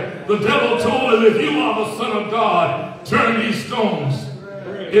hungry, and the devil told him, if you are the Son of God, turn these stones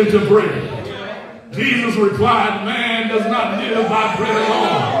into bread. Jesus replied, man does not live by bread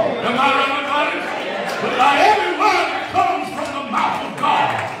alone. Am I right about it? But by every word that comes from the mouth of God.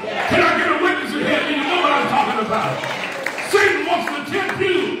 Can I get a witness in here? Do you know what I'm talking about? Satan wants to tempt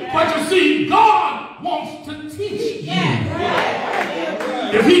you, but you see, God wants to teach you.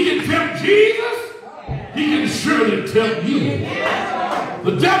 If he can tempt Jesus, he can surely tempt you.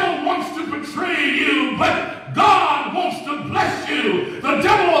 The devil wants to betray you, but God wants to bless you. The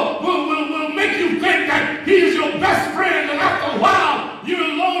devil will make you think that he is your best friend, and after a while, you're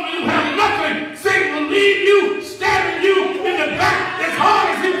alone and you have nothing. Satan will leave you, stabbing you in the back as hard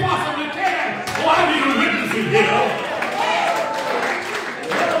as he possibly can. Oh, I need a witness in here.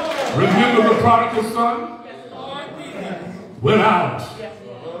 Remember the prodigal son? Went out,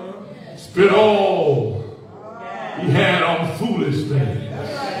 spent all he had on foolish things.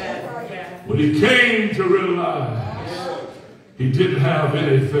 When he came to realize he didn't have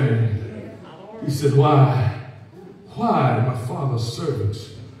anything, he said, why my father's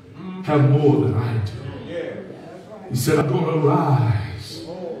servants have more than I do? He said, I'm going to rise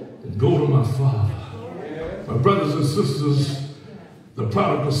and go to my father. My brothers and sisters, the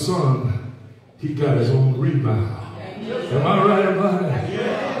prodigal son, he got his own rebound. Am I right about it?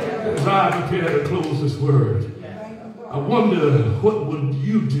 As I prepare to close this word, I wonder, what would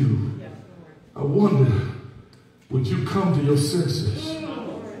you do? I wonder, would you come to your senses?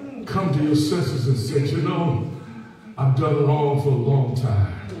 Come to your senses and say, you know, I've done wrong for a long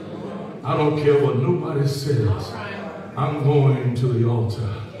time. I don't care what nobody says. I'm going to the altar.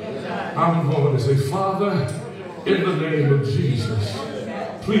 I'm going to say, Father, in the name of Jesus,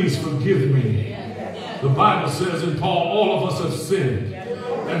 please forgive me. The Bible says in Paul, all of us have sinned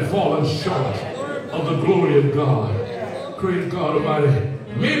and fallen short of the glory of God. Great God Almighty,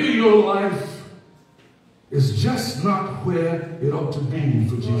 maybe your life is just not where it ought to be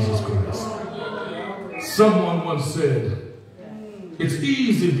for Jesus Christ. Someone once said, it's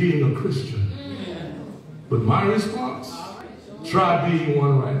easy being a Christian, but my response, try being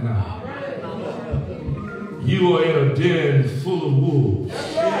one right now. You are in a den full of wolves.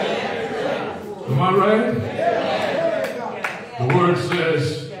 Am I right? The word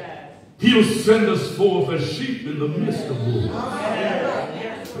says, he'll send us forth as sheep in the midst of wolves.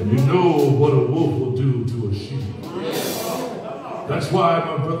 And you know what a wolf will do to a sheep. That's why,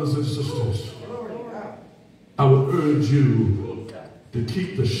 my brothers and sisters, I would urge you to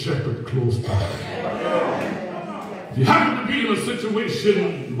keep the shepherd close by. If you happen to be in a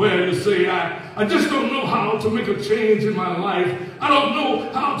situation where you say, I just don't know how to make a change in my life. I don't know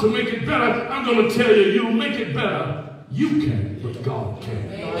how to make it better. I'm going to tell you, you'll make it better. You can, but God can.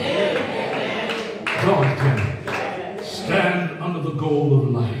 God can. Stand under the goal of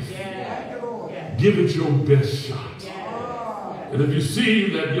life. Give it your best shot. And if you see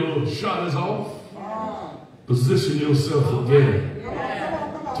that your shot is off, position yourself again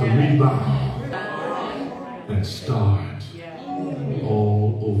to rebound and start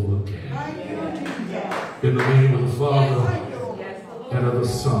all over again. In the name of the Father, and of the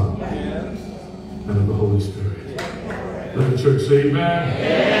Son, and of the Holy Spirit. Let the church say amen.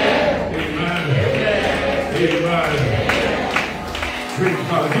 Amen. Amen. Great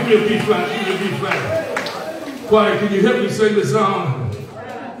God. Give me a B flat. Give me a B flat. Choir, can you help me sing the song?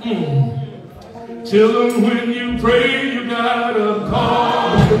 Children, when you pray, you gotta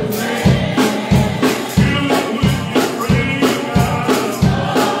call the name.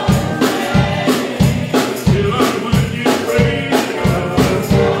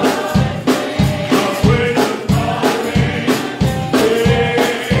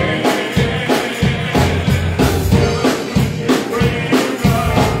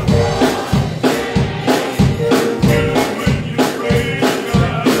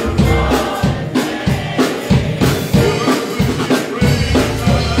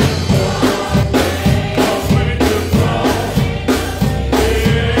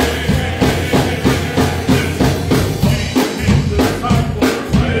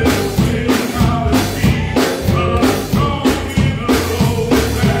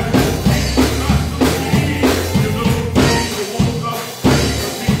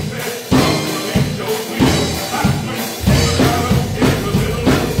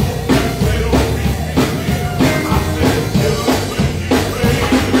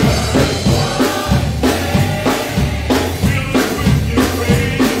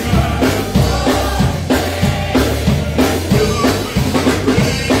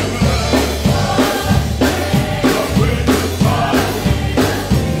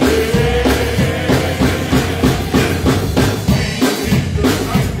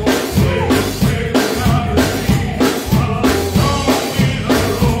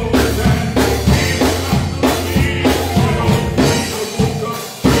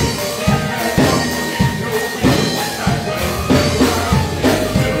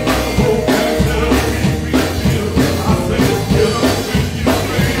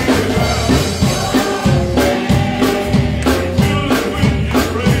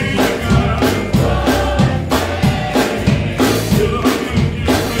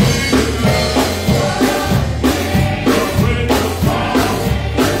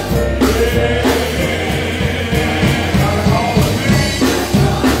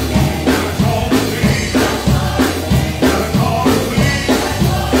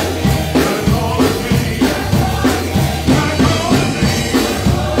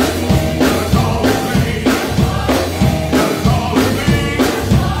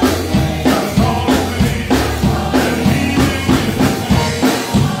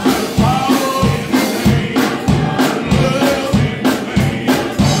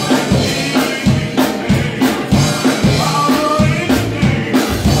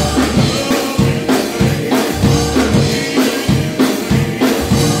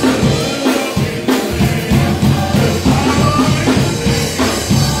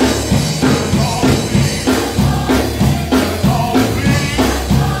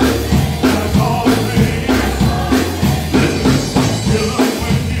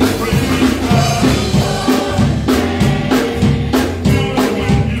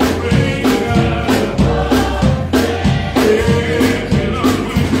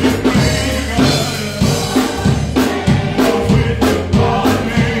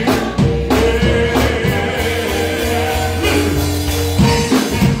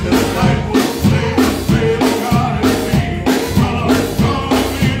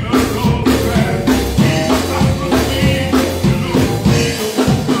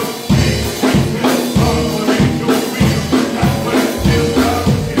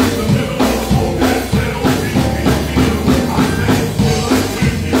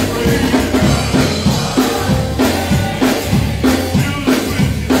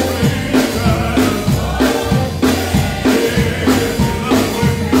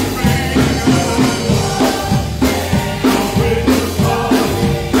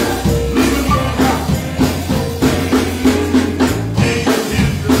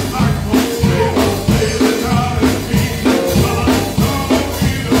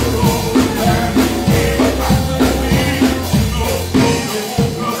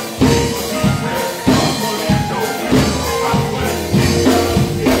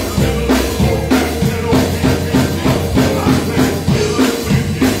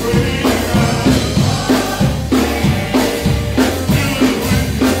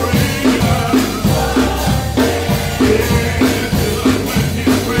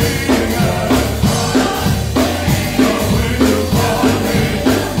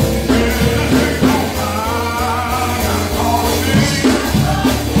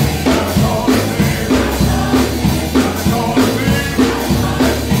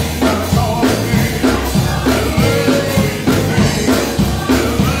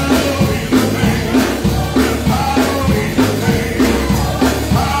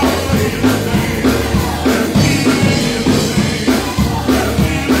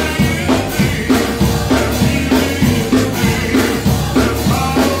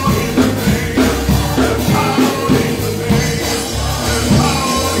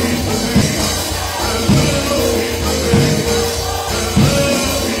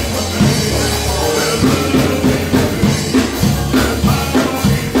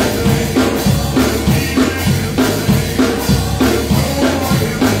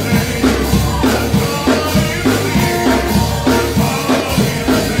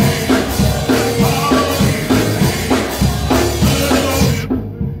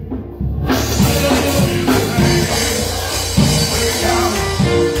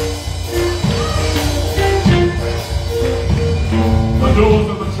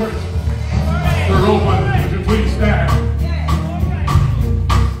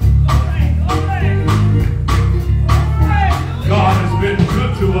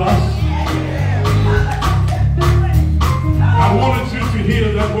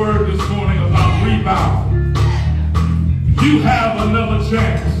 another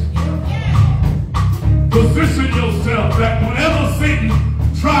chance. Position yourself that whenever Satan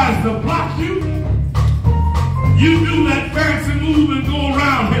tries to block you, you do that fancy move and go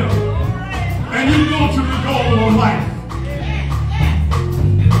around him. And you go to the goal of life.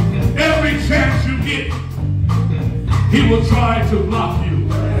 Every chance you get, he will try to block you.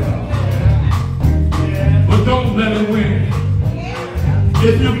 But don't let him win.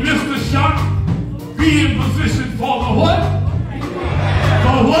 If you miss the shot, be in position for the what?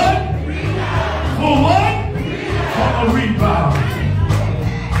 For what? For what? For a rebound.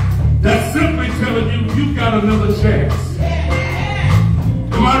 That's simply telling you you've got another chance.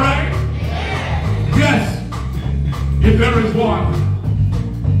 Am I right? Yes. If there is one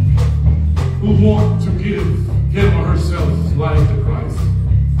who wants to give him or herself life to Christ,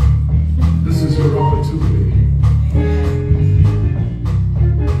 this is your opportunity.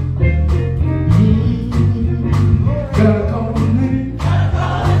 Gotta call the name.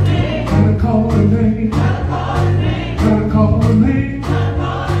 Gotta call the name. Gotta call the name.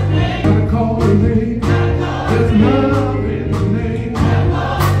 Gotta call the name. There's love in the name.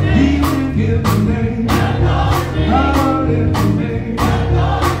 Healing in the name. Power in the name.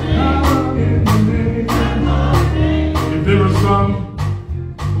 Power in the name. If there are some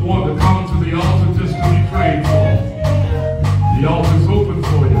who want to come to the altar just to be prayed for, the altar is open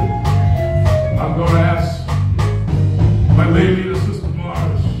for you. I'm going to ask my lady, the Sister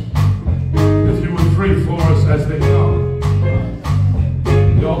Mars, if you would pray for us as they come.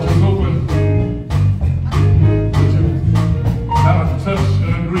 The altar's open. Would you kind of touch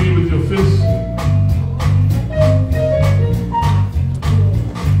and agree with your fist?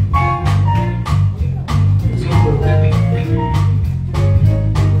 It's open.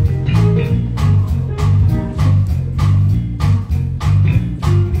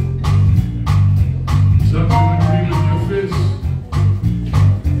 Touch and agree with your fist.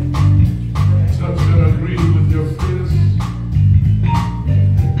 Touch and agree with your fist.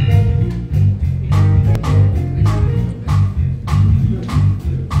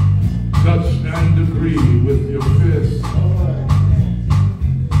 Touch and agree with your fist.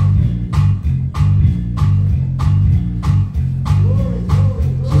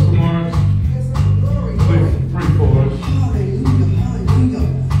 Sister Mars, please pray for us. Hallelujah, hallelujah,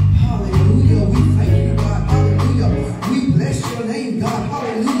 hallelujah. We thank you, God. Hallelujah. We bless your name, God.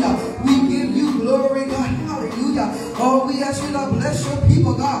 Hallelujah. We give you glory, God. Hallelujah. Oh, we ask you to bless your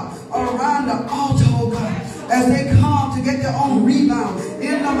people, God, around the altar, oh God, as they come to get their own rebound.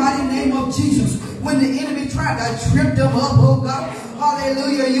 In the mighty name of Jesus. When the enemy tried to trip them up, oh God,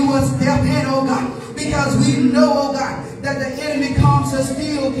 hallelujah, you will step in, oh God, because we know, oh God, that the enemy comes to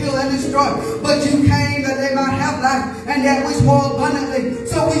steal, kill, and destroy. But you came that they might have life, and that which more abundantly.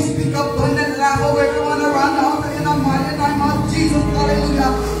 So we speak abundant life over everyone around the altar in the mighty name of Jesus.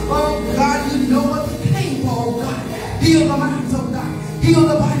 Hallelujah. Oh God, you know what we came for, oh God. Heal the minds, oh God. Heal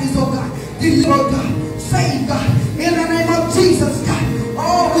the bodies, oh God. Deliver, oh God. Save, God. In the name of Jesus, God.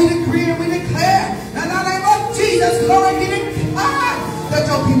 Oh, we decree and we declare in the name of Jesus, glory be to God, that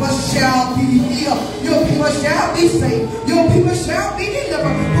your people shall be healed. Your people shall be saved. Your people shall be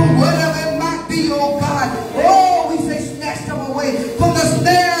delivered from whatever it might be, oh God. Oh, we say snatch them away from the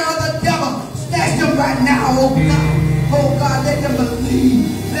snare of the devil. Snatch them right now, oh God. Oh God, let them believe.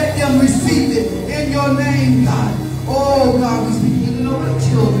 Let them receive it in your name, God. Oh God, we speak healing over the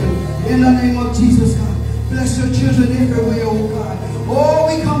children in the name of Jesus, God. Bless your children everywhere, oh God. Oh,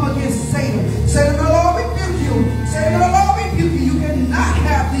 we come against Satan. Satan, the Lord rebuke you. Satan, the Lord rebuke you. You cannot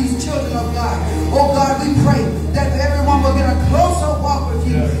have these children of God. Oh God, we pray that everyone will get a closer walk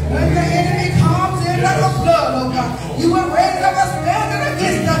with you. When the enemy comes in like a flood, oh God, you will raise up a standard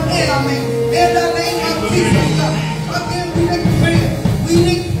against the enemy. In the name of Jesus, God. Again, we decree it. We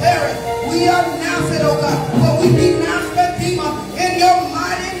declare it. We announce it, oh God. But we denounce the demon in your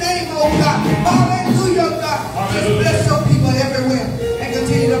mighty name, oh God. Hallelujah, God. Just bless your people everywhere. And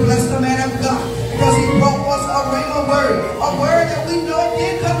continue to bless the man of God. Because he brought us a rhema word. A word that we know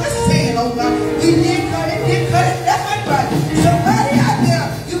did cut the sin, oh God. We did cut it left and right. Somebody out there,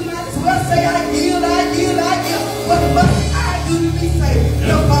 you might as well say, I yield. What must I do to be saved?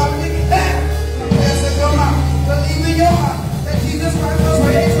 Your Father declare. Confess in your mouth. Believe in your heart that Jesus Christ was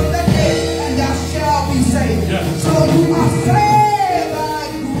raised from the dead, and thou shalt be saved. Yes. So you are saved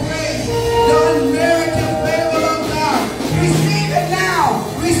by grace. The unmerited favor of God. Receive it now.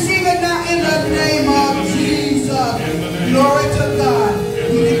 Receive it now in the name of Jesus. Glory to God.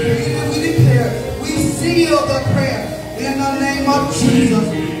 We decree and we declare. We seal the prayer in the name of Jesus.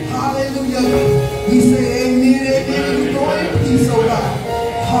 Hallelujah. We say amen, amen. We go in peace, oh God.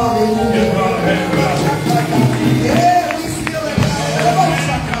 Hallelujah. Yeah, we seal it.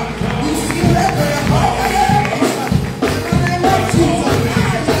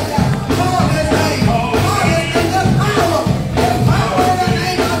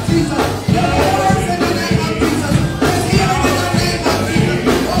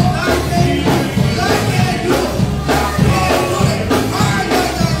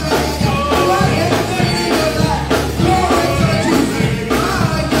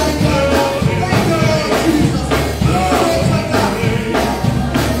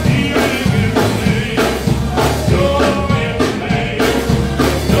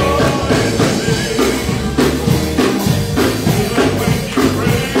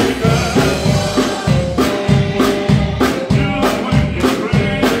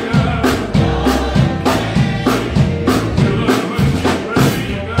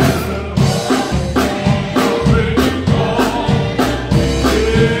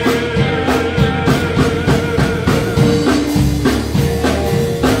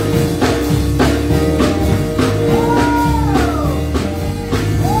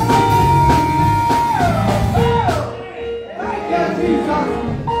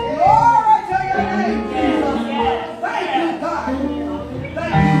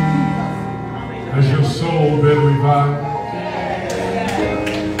 been revived?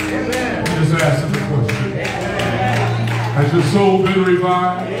 Just asking the question. Has your soul been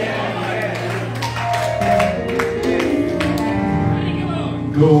revived?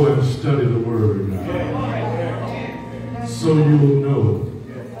 Go and study the word now, so you'll know.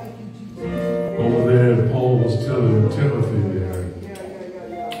 Over there, Paul was telling Timothy there,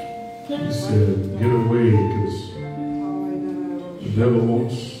 he said, get away, because the devil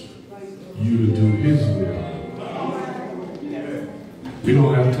wants you to do his will. We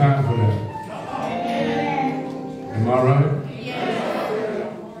don't have time for that. Am I right?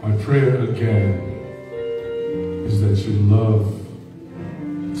 My prayer again is that you love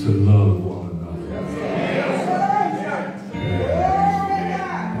to love one another.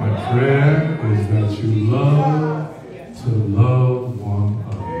 My prayer is that you love to love one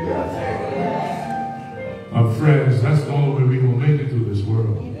another. My friends, that's the only way we're going to make it through this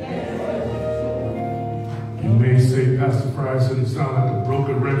world. You may say, Pastor Price, it sound like a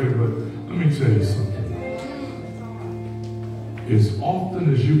broken record, but let me tell you something. As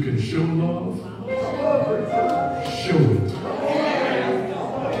often as you can show love, show it.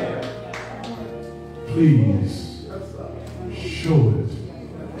 Please, show it.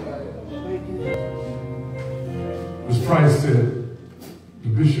 As Price said, the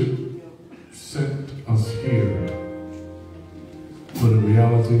bishop sent us here, but in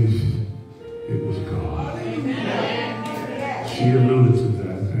reality, it was God. She alluded to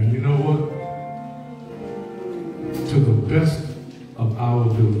that. And you know what? To the best of our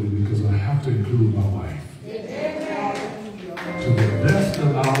ability, because I have to include my wife. To the best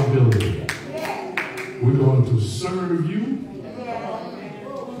of our ability, we're going to serve you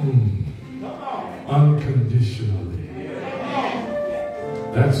unconditionally.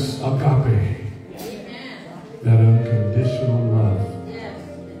 That's agape. That unconditional love.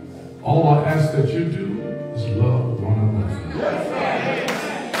 All I ask that you do is love one another.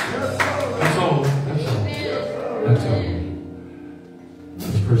 That's all. That's all. That's all.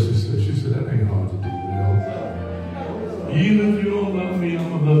 This person said, she said, that ain't hard to do, you know. Even if you don't love me, I'm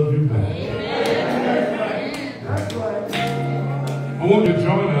going to love you back. I want you to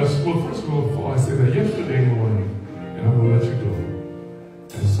join us. Well, first of all, I said that yesterday morning, and I'm going to let you go.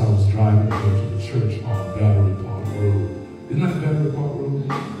 As I was driving to the church on Battery Park Road. Isn't that Battery Park Road?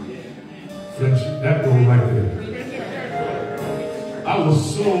 Friendship, that road right there. I was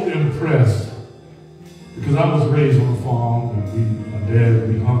so impressed because I was raised on a farm, and my dad,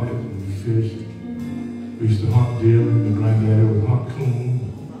 we hunted and we fished. We used to hunt deer, and my granddaddy would hunt coon.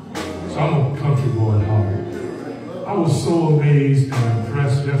 So I'm a country boy at heart. I was so amazed and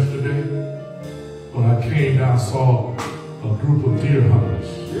impressed yesterday when I came down and saw a group of deer hunters.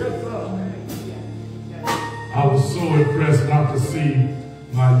 I was so impressed not to see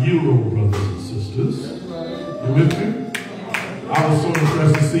my Euro brothers and sisters. You with me? I was so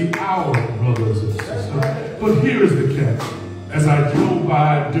impressed to see our brothers and sisters. But here's the catch. As I drove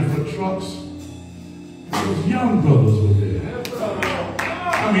by different trucks, those young brothers were there.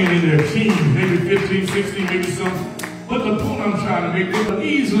 I mean, in their teens, maybe 15, 16, maybe something. But the point I'm trying to make, they could have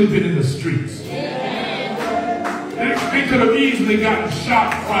easily been in the streets. They could have easily gotten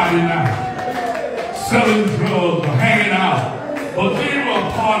shot Friday night, selling drugs or hanging out. But they were a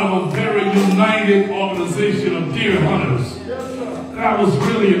part of a very united organization of deer hunters that I was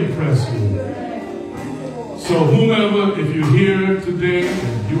really impressed with. So whomever, if you're here today,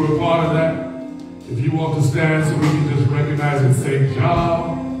 and you were a part of that, if you want to stand so we can just recognize and say,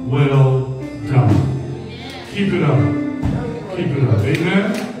 job well done. Keep it up. Keep it up.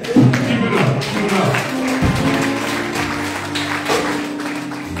 Amen? Keep it up. Keep it up.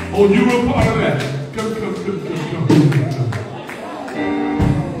 Oh, you were a part of that. Come.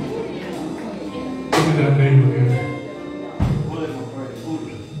 Give me that name again.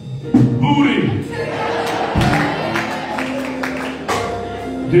 Booty.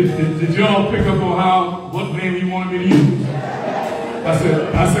 Did y'all pick up on what name you wanted me to use? I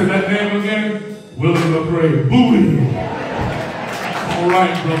said that name again. Willie McRae. Booty. All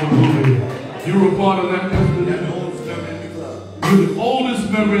right, brother Booty. You were a part of that yesterday? You're the oldest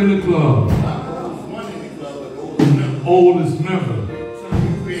member in the club. Oldest member.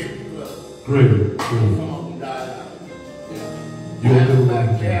 Great. You're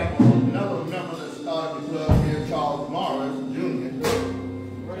another member that started the club here, Charles Morris Jr.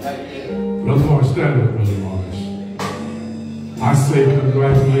 Brother Morris, stand up, Brother Morris. I say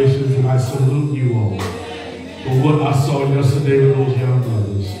congratulations and I salute you all for what I saw yesterday with those young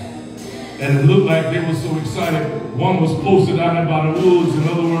brothers. And it looked like they were so excited. One was posted out there by the woods. In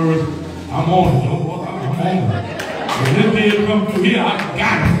other words, I'm on it. I'm on it. When this deal come through here, I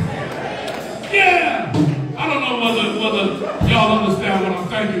got it. Yeah! I don't know whether y'all understand what I'm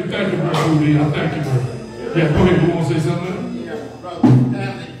thank you, Brother Rudy. I thank you, brother. Yeah, go ahead. You want to say something? Yeah, Brother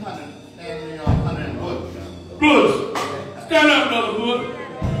Stanley Hunter and Bush. Bush, stand up, Brother Bush.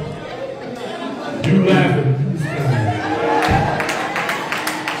 You laughing.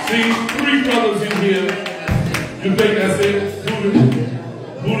 See, 3 brothers in here. You think that's it?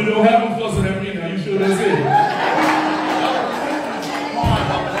 Buddha don't have them fussing at me now. You sure that's it?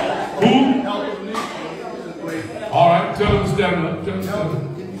 Who? All right, tell them to stand up. Tell them to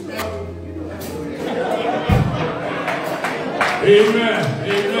stand up. Amen.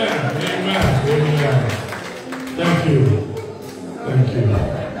 Amen. Amen. Amen. Thank you. Thank you.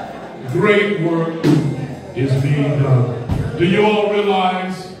 Great work is being done. Do you all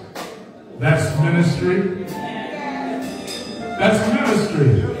realize that's ministry? That's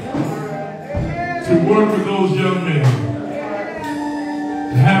ministry. To work with those young men.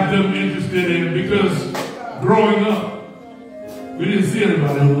 To have them interested in it. Because growing up, we didn't see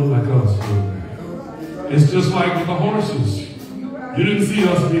anybody who looked like us. It's just like with the horses. You didn't see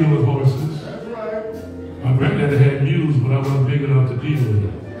us dealing with horses. My granddad had mules, but I wasn't big enough to deal with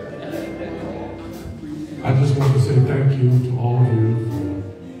it. I just want to say thank you to all of you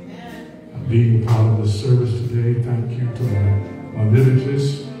for being a part of this service today. Thank you to my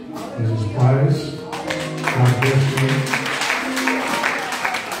liturgist, Mrs. Price. God bless you.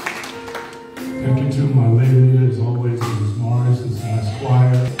 Thank you to my lady, as always, Mrs. Morris, this nice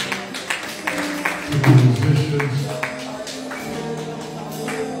choir, to the musicians.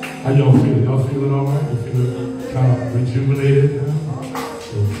 How y'all feeling? Y'all feeling all right? You feeling kind of rejuvenated now?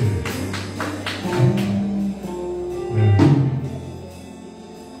 Okay. Man.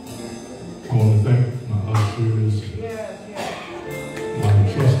 I want to thank my ushers, my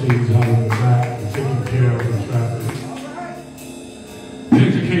trustees out in the back for taking care of the traffic. The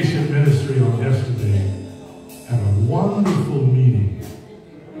education ministry on yesterday had a wonderful meeting.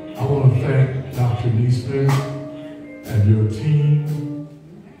 I want to thank Dr. Neesmith and your team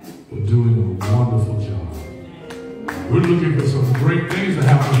for doing a wonderful job. We're looking for some great things to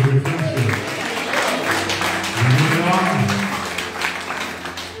happen here in Friendship.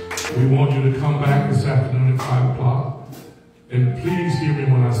 We want you to come back this afternoon at 5 o'clock. And please hear me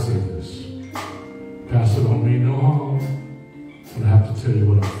when I say this. Pastor don't mean no harm, but I have to tell you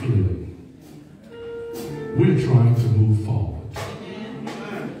what I'm feeling. We're trying to move forward.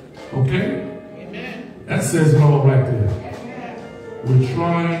 Okay? That says it all right there. We're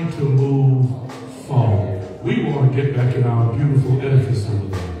trying to move forward. We want to get back in our beautiful edifice over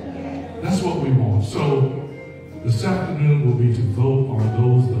there. That's what we want. So this afternoon will be to vote on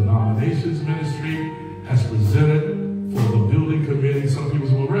those the nominations ministry has presented for the building committee. Some people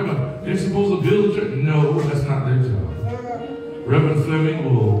say, well, Reverend, they're supposed to build a church. No, that's not their job. Reverend Fleming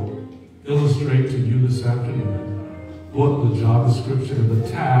will illustrate to you this afternoon what the job description and the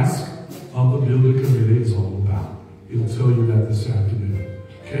task of the building committee is all about. He'll tell you that this afternoon.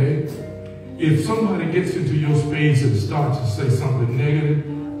 Okay? If somebody gets into your space and starts to say something negative,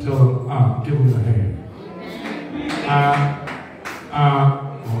 tell them, give them a hand.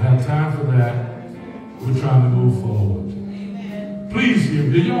 Don't have time for that. We're trying to move forward. Please hear me.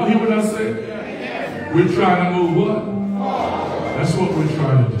 Did y'all hear what I said? We're trying to move what? That's what we're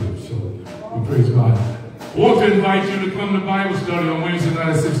trying to do. So we praise God. I want to invite you to come to Bible study on Wednesday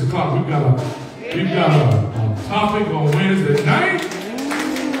night at 6 o'clock. We've got a topic on Wednesday night.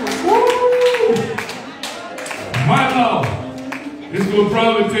 Woo! My Lord. It's going to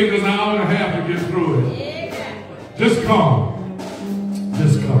probably take us an hour and a half to get through it. Just come.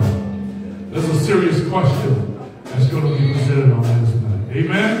 Just come. That's a serious question that's going to be presented on Wednesday night.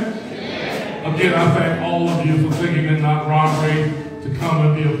 Amen? Again, I thank all of you for thinking it not robbery to come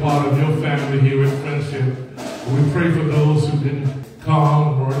and be a part of your family here at Friendship. We pray for those who didn't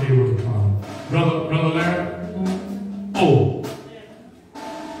come or weren't able to come. Brother Larry? Oh.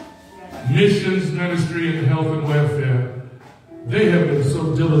 Missions ministry and health and welfare. They have been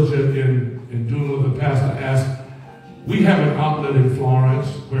so diligent in doing what the pastor asked. We have an outlet in Florence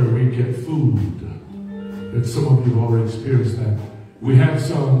where we get food. And some of you have already experienced that. We have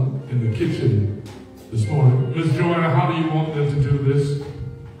some in the kitchen this morning. Ms. Joanna, how do you want them to do this?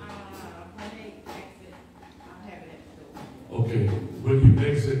 Okay, when you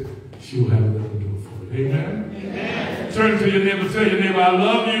exit, she'll have it at the door for you. Amen? Amen. Turn to your neighbor, tell your neighbor, I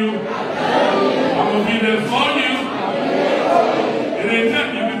love you. I love you. I'm going to be there for you. It ain't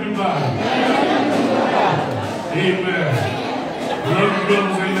nothing you can do about it. Amen. Love you,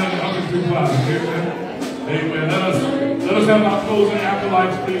 brothers, ain't nothing I can do about it. Amen. Amen. Let us have our closing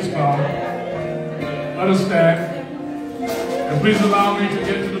afterlives, please come. Let us stand. And please allow me to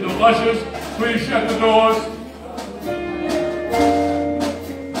get to the ushers. Please shut the doors.